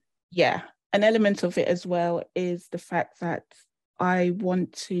right? Yeah. An element of it as well is the fact that I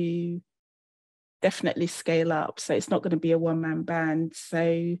want to definitely scale up. So it's not going to be a one-man band.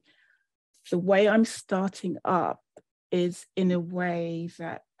 So the way I'm starting up is in a way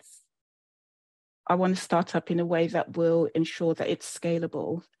that I want to start up in a way that will ensure that it's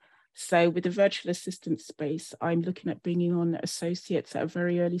scalable. So with the virtual assistant space, I'm looking at bringing on associates at a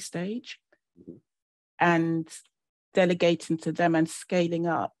very early stage. and delegating to them and scaling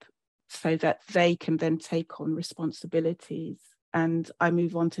up so that they can then take on responsibilities. And I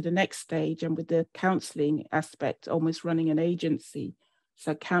move on to the next stage, and with the counseling aspect, almost running an agency.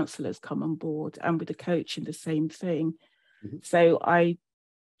 So counselors come on board, and with the coaching, the same thing. Mm-hmm. So I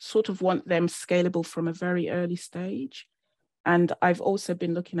sort of want them scalable from a very early stage. And I've also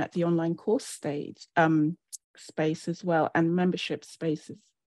been looking at the online course stage space as well, and membership spaces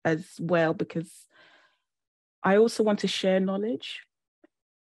as well, because I also want to share knowledge.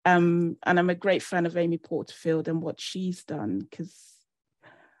 And I'm a great fan of Amy Porterfield and what she's done, because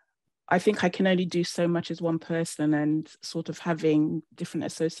I think I can only do so much as one person, and sort of having different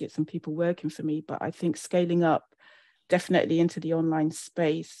associates and people working for me. But I think scaling up definitely into the online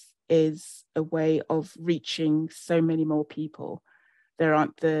space is a way of reaching so many more people. There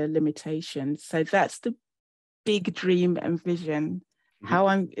aren't the limitations. So that's the big dream and vision. Mm-hmm. How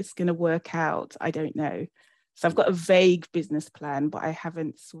it's going to work out, I don't know. So I've got a vague business plan, but I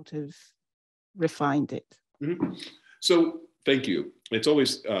haven't sort of refined it. Mm-hmm. So thank you. It's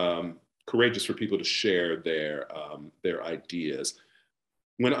always courageous for people to share their ideas.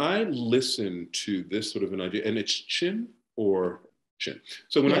 When I listen to this sort of an idea, and it's Chin or Chin.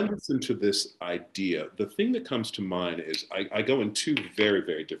 So when I listen to this idea, the thing that comes to mind is I go in two very,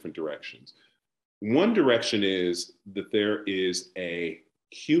 very different directions. One direction is that there is a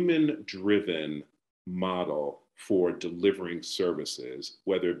human-driven model for delivering services,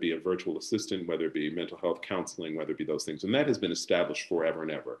 whether it be a virtual assistant, whether it be mental health counseling, whether it be those things. And that has been established forever and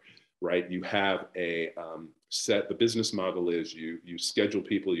ever, right? You have a the business model is you schedule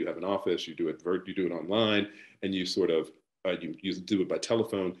people, you have an office, you do it online, and you sort of, you do it by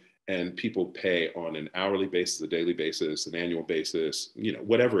telephone, and people pay on an hourly basis, a daily basis, an annual basis,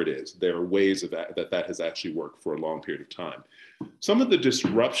 whatever it is. There are ways of that has actually worked for a long period of time. Some of the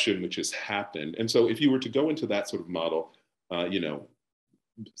disruption which has happened, and so if you were to go into that sort of model,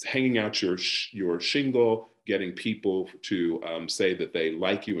 hanging out your shingle, getting people to say that they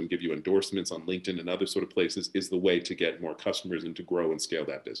like you and give you endorsements on LinkedIn and other sort of places is the way to get more customers and to grow and scale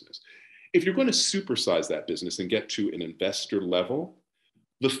that business. If you're going to supersize that business and get to an investor level,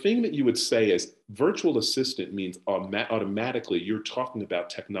 the thing that you would say is virtual assistant means automatically you're talking about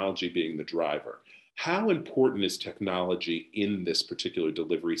technology being the driver. How important is technology in this particular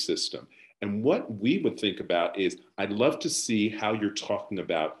delivery system? And what we would think about is, I'd love to see how you're talking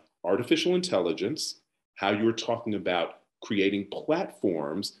about artificial intelligence, how you're talking about creating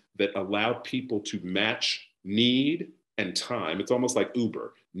platforms that allow people to match need and time. It's almost like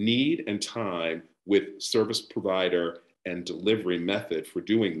Uber, need and time with service provider and delivery method for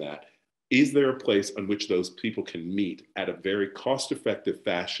doing that. Is there a place on which those people can meet at a very cost-effective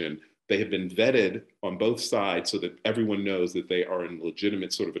fashion? They have been vetted on both sides so that everyone knows that they are in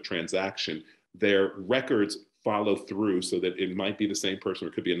legitimate sort of a transaction. Their records follow through so that it might be the same person or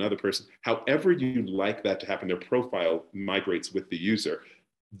it could be another person. However you like that to happen, their profile migrates with the user.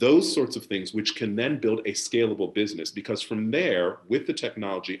 Those sorts of things, which can then build a scalable business, because from there, with the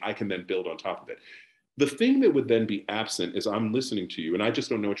technology, I can then build on top of it. The thing that would then be absent is, I'm listening to you, and I just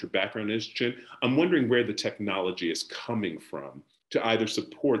don't know what your background is, Chin. I'm wondering where the technology is coming from to either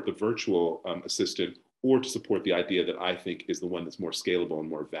support the virtual assistant or to support the idea that I think is the one that's more scalable and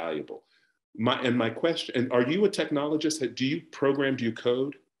more valuable. My question, and are you a technologist? Do you program, do you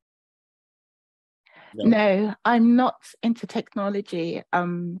code? No, I'm not into technology,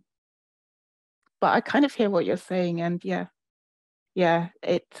 but I kind of hear what you're saying, and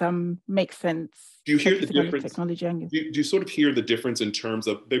it makes sense. Do you hear the difference? Technology angle. Do you sort of hear the difference in terms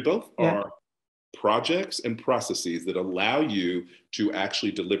of they both are projects and processes that allow you to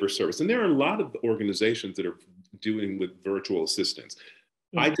actually deliver service? And there are a lot of organizations that are doing with virtual assistants.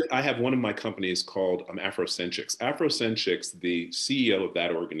 Yeah. I have one of my companies called Afrocentrics. Afrocentrics, the CEO of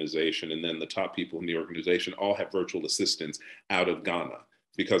that organization, and then the top people in the organization all have virtual assistants out of Ghana.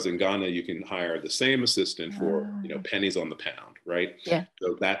 Because in Ghana, you can hire the same assistant for pennies on the pound, right? Yeah.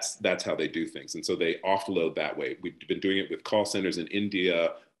 So that's how they do things. And so they offload that way. We've been doing it with call centers in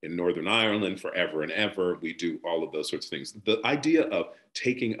India, in Northern Ireland forever and ever. We do all of those sorts of things. The idea of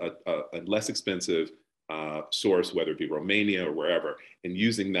taking a less expensive source, whether it be Romania or wherever, and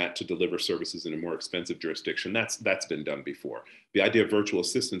using that to deliver services in a more expensive jurisdiction, that's been done before. The idea of virtual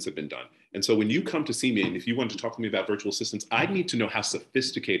assistants have been done. And so when you come to see me, and if you want to talk to me about virtual assistants, I need to know how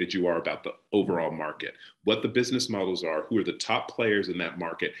sophisticated you are about the overall market, what the business models are, who are the top players in that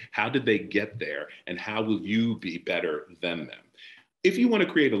market, how did they get there, and how will you be better than them? If you want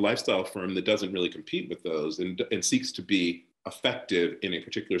to create a lifestyle firm that doesn't really compete with those and seeks to be effective in a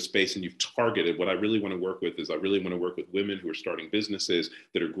particular space and you've targeted, what I really want to work with is I really want to work with women who are starting businesses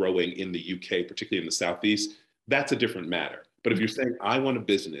that are growing in the UK, particularly in the Southeast, that's a different matter. But if you're saying, I want a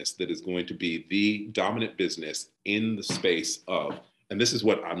business that is going to be the dominant business in the space of, and this is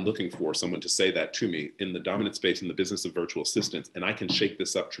what I'm looking for, someone to say that to me, in the dominant space in the business of virtual assistants, and I can shake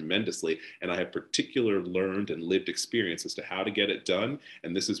this up tremendously, and I have particular learned and lived experience as to how to get it done,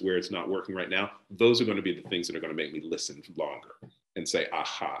 and this is where it's not working right now, those are going to be the things that are going to make me listen longer and say,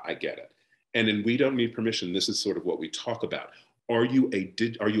 aha, I get it. And then we don't need permission. This is sort of what we talk about. Are you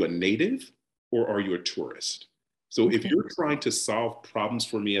a native or are you a tourist? So if you're trying to solve problems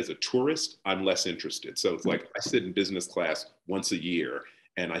for me as a tourist, I'm less interested. So it's like I sit in business class once a year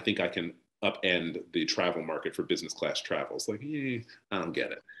and I think I can upend the travel market for business class travel. It's like, I don't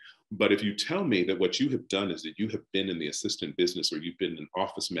get it. But if you tell me that what you have done is that you have been in the assistant business or you've been an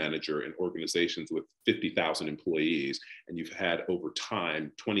office manager in organizations with 50,000 employees and you've had over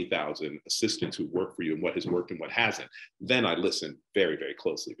time 20,000 assistants who work for you and what has worked and what hasn't, then I listen very, very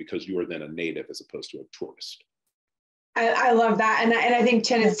closely because you are then a native as opposed to a tourist. I love that. And I think,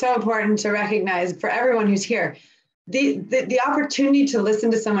 Chin, it's so important to recognize for everyone who's here, the opportunity to listen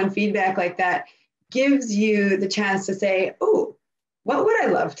to someone feedback like that gives you the chance to say, oh, what would I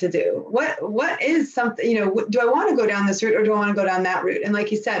love to do? What is something, do I want to go down this route or do I want to go down that route? And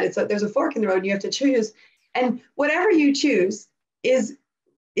like you said, there's a fork in the road and you have to choose. And whatever you choose is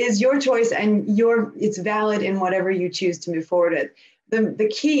your choice and it's valid in whatever you choose to move forward with. The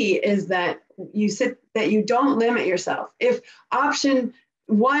key is that you don't limit yourself. If option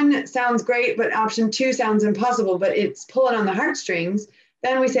 1 sounds great, but option 2 sounds impossible, but it's pulling on the heartstrings,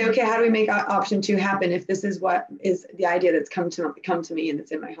 then we say, okay, how do we make option 2 happen if this is what is the idea that's come to me and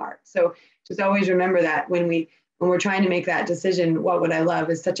it's in my heart? So just always remember that when we're trying to make that decision, what would I love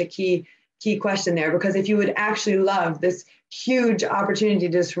is such a key question there, because if you would actually love this huge opportunity to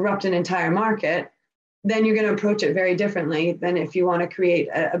disrupt an entire market, then you're going to approach it very differently than if you want to create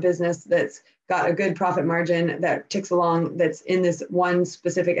a business that's got a good profit margin that ticks along, that's in this one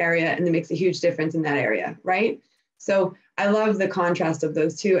specific area and that makes a huge difference in that area, right? So I love the contrast of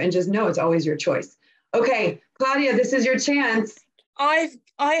those two, and just know it's always your choice. Okay, Claudia, this is your chance. I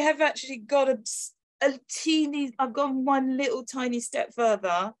have actually got I've gone one little tiny step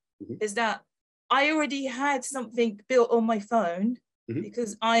further, is that I already had something built on my phone.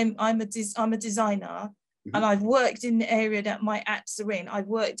 Because I'm a designer and I've worked in the area that my apps are in. I've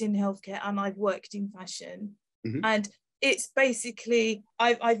worked in healthcare and I've worked in fashion, and it's basically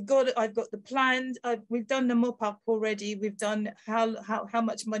I've got the plans. We've done the mop-up already. We've done how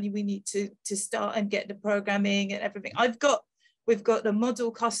much money we need to start and get the programming and everything. We've got the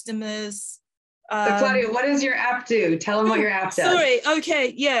model customers. So Claudia, what does your app do? Tell them what your app does. Sorry.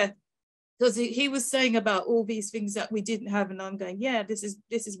 Okay. Yeah. Because he was saying about all these things that we didn't have, and I'm going, yeah, this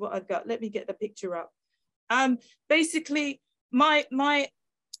is what I've got. Let me get the picture up. Basically, my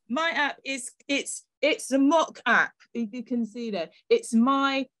app it's a mock app. If you can see there, it's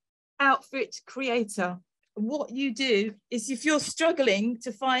my outfit creator. What you do is, if you're struggling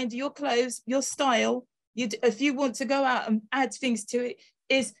to find your clothes, your style, if you want to go out and add things to it,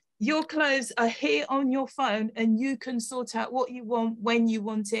 is your clothes are here on your phone and you can sort out what you want, when you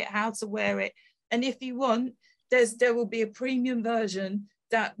want it, how to wear it. And if you want, there will be a premium version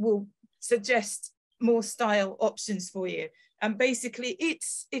that will suggest more style options for you. And basically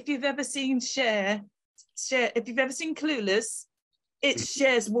it's, if you've ever seen if you've ever seen Clueless, it's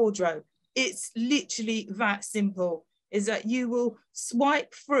Cher's wardrobe. It's literally that simple, is that you will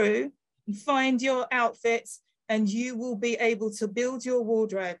swipe through and find your outfits and you will be able to build your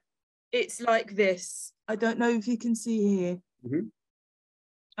wardrobe. It's like this. I don't know if you can see here.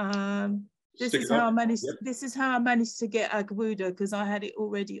 This is how I managed. Yep. This is how I managed to get Aguda, because I had it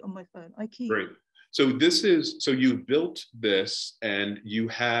already on my phone. Great. So you built this, and you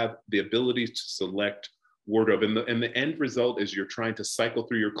have the ability to select wardrobe, and the end result is you're trying to cycle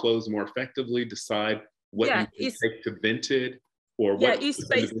through your clothes more effectively, decide what you can take to vintage, or what.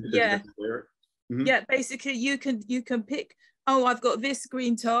 Yeah, basically you can pick. Oh, I've got this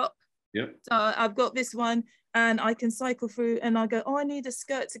green top. Yeah. So I've got this one, and I can cycle through and I go, oh, I need a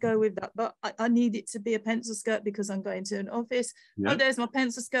skirt to go with that, but I need it to be a pencil skirt because I'm going to an office. Yeah. Oh, there's my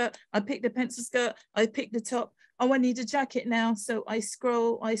pencil skirt. I pick the pencil skirt. I pick the top. Oh, I need a jacket now. So I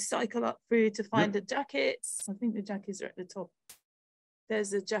cycle up through to find the jackets. I think the jackets are at the top.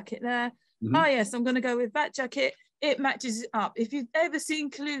 There's a jacket there. Oh, yes, I'm going to go with that jacket. It matches it up. If you've ever seen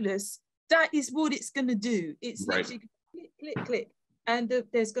Clueless, that is what it's going to do. It's literally click, click, click. And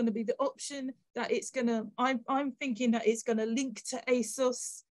there's going to be the option that it's going to, I'm thinking that it's going to link to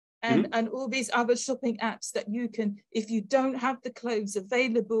ASOS. and all these other shopping apps that you can, if you don't have the clothes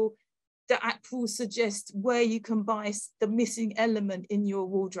available, the app will suggest where you can buy the missing element in your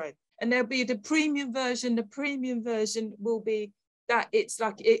wardrobe. And there'll be the premium version. The premium version will be that it's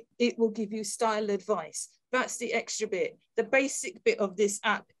like it will give you style advice. That's the extra bit. The basic bit of this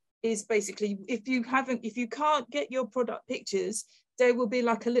app is basically, if you can't get your product pictures, there will be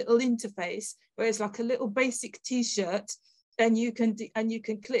like a little interface where it's like a little basic t-shirt, and you can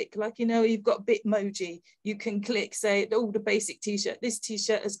click, like, you know, you've got Bitmoji, you can click, say, the basic t-shirt, this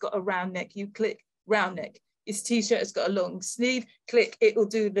t-shirt has got a round neck, you click round neck. This t-shirt has got a long sleeve, click, it will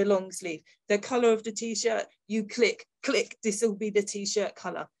do the long sleeve. The color of the t-shirt, you click, this will be the t-shirt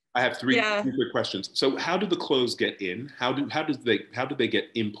color. I have three quick questions. So how do the clothes get in? How do they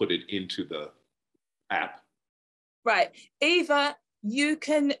get inputted into the app? Right. Either you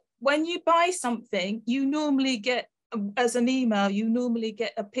can, when you buy something, you normally get, as an email, you normally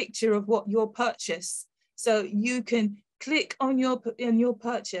get a picture of what your purchase. So you can click on your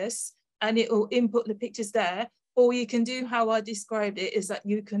purchase and it will input the pictures there. Or you can do how I described it, is that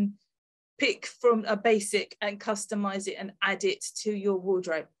you can pick from a basic and customize it and add it to your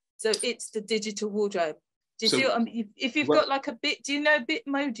wardrobe. So it's the digital wardrobe. Do you see what I mean? If you've got like a bit, do you know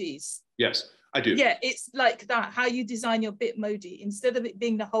Bitmojis? Yes, I do. Yeah, it's like that, how you design your Bitmoji. Instead of it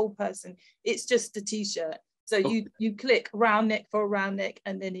being the whole person, it's just the t-shirt. So you click round neck for a round neck,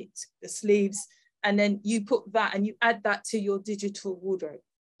 and then it's the sleeves, and then you put that and you add that to your digital wardrobe.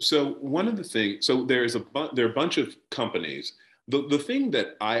 So one of the things, so there are a bunch of companies. The thing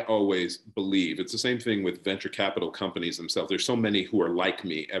that I always believe, it's the same thing with venture capital companies themselves. There's so many who are like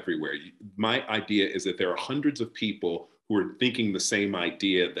me everywhere. My idea is that there are hundreds of people who are thinking the same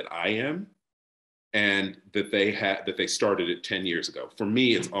idea that I am, and that they started it 10 years ago. For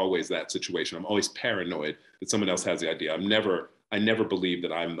me, it's always that situation. I'm always paranoid that someone else has the idea. I never believe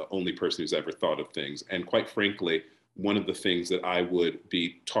that I'm the only person who's ever thought of things. And quite frankly, one of the things that I would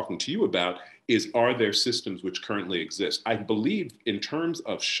be talking to you about is, are there systems which currently exist? I believe in terms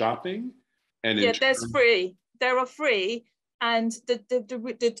of shopping and there's free. There are free, and I've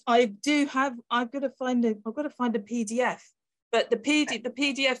got to find a PDF. But the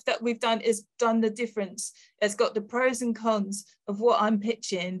PDF that we've done is done the difference. It's got the pros and cons of what I'm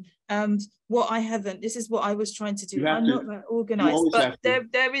pitching, what I haven't. This is what I was trying to do. I'm not that organized, but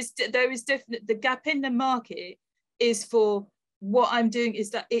there is definitely the gap in the market is for what I'm doing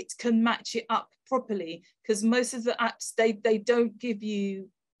is that it can match it up properly, because most of the apps they don't give you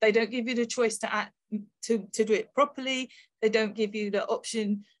the choice to do it properly. They don't give you the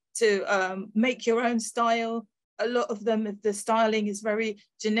option to make your own style. A lot of them, the styling is very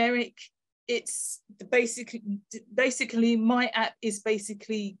generic. It's basically my app is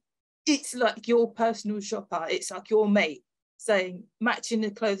basically, it's like your personal shopper. It's like your mate saying, matching the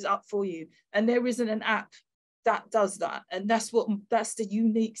clothes up for you. And there isn't an app that does that. And that's the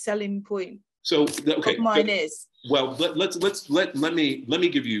unique selling point. So of mine is. Well, let me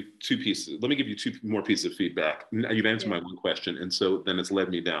give you two pieces. Let me give you two more pieces of feedback. You've answered my one question, and so then it's led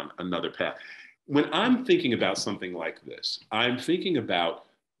me down another path. When I'm thinking about something like this, I'm thinking about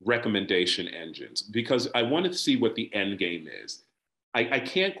recommendation engines, because I want to see what the end game is. I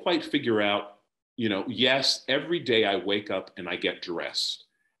can't quite figure out, yes, every day I wake up and I get dressed.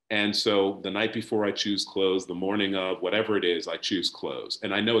 And so the night before I choose clothes, the morning of, whatever it is, I choose clothes.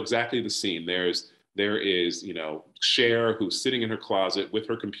 And I know exactly the scene. There is, Cher, who's sitting in her closet with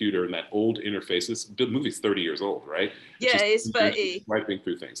her computer and that old interface. This movie's 30 years old, right? It's 30. Swiping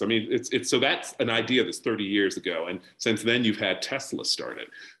through things. I mean, it's so that's an idea that's 30 years ago. And since then you've had Tesla started.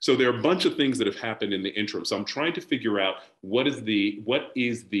 So there are a bunch of things that have happened in the interim. So I'm trying to figure out what is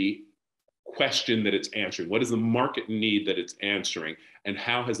the question that it's answering? What is the market need that it's answering? And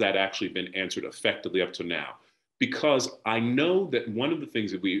how has that actually been answered effectively up to now? Because I know that one of the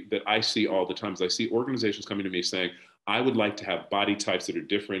things that I see all the time is I see organizations coming to me saying, I would like to have body types that are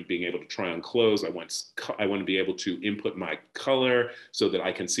different, being able to try on clothes. I want to be able to input my color so that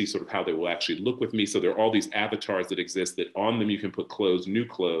I can see sort of how they will actually look with me. So there are all these avatars that exist that on them you can put clothes, new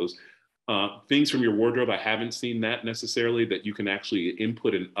clothes. Things from your wardrobe, I haven't seen that necessarily, that you can actually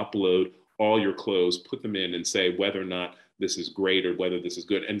input and upload all your clothes, put them in and say whether or not this is great or whether this is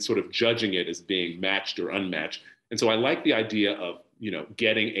good, and sort of judging it as being matched or unmatched. And so I like the idea of,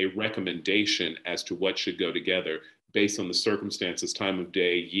 getting a recommendation as to what should go together based on the circumstances, time of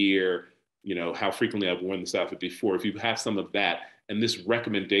day, year, how frequently I've worn this outfit before. If you have some of that, and this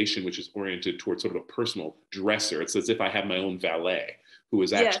recommendation, which is oriented towards sort of a personal dresser, it's as if I have my own valet who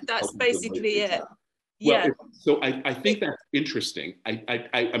is actually. Yeah, that's basically it. Well, so I think that's interesting.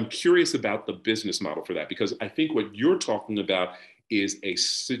 I'm curious about the business model for that, because I think what you're talking about is a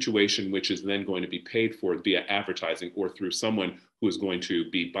situation which is then going to be paid for via advertising or through someone who is going to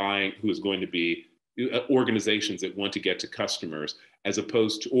be buying, who is going to be organizations that want to get to customers, as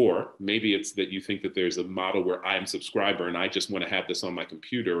opposed to, or maybe it's that you think that there's a model where I'm a subscriber and I just want to have this on my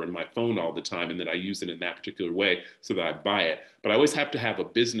computer and my phone all the time, and that I use it in that particular way so that I buy it. But I always have to have a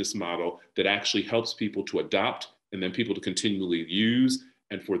business model that actually helps people to adopt, and then people to continually use,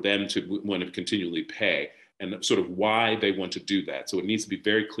 and for them to want to continually pay, and sort of why they want to do that. So it needs to be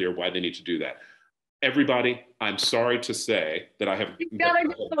very clear why they need to do that. Everybody, I'm sorry to say that I have. You gotta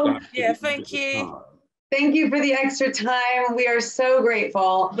go. Yeah, thank you. Thank you for the extra time. We are so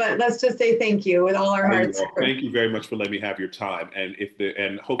grateful, but let's just say thank you with all our hearts. Thank you very much for letting me have your time.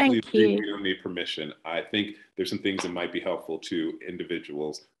 And hopefully we don't need permission. I think there's some things that might be helpful to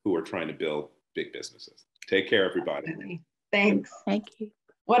individuals who are trying to build big businesses. Take care, everybody. Definitely. Thanks. Thank you.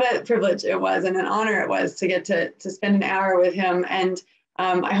 What a privilege it was and an honor it was to get to spend an hour with him. And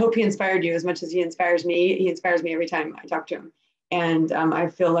I hope he inspired you as much as he inspires me. He inspires me every time I talk to him. And I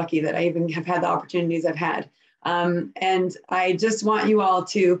feel lucky that I even have had the opportunities I've had. And I just want you all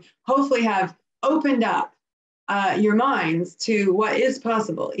to hopefully have opened up your minds to what is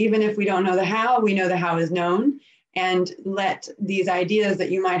possible. Even if we don't know the how, we know the how is known. And let these ideas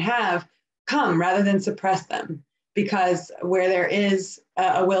that you might have come rather than suppress them. Because where there is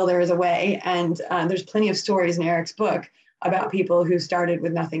a will, there is a way. And there's plenty of stories in Eric's book about people who started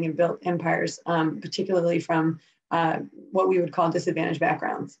with nothing and built empires, particularly from what we would call disadvantaged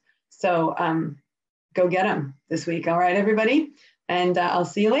backgrounds. So go get them this week. All right, everybody. And I'll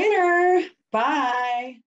see you later. Bye.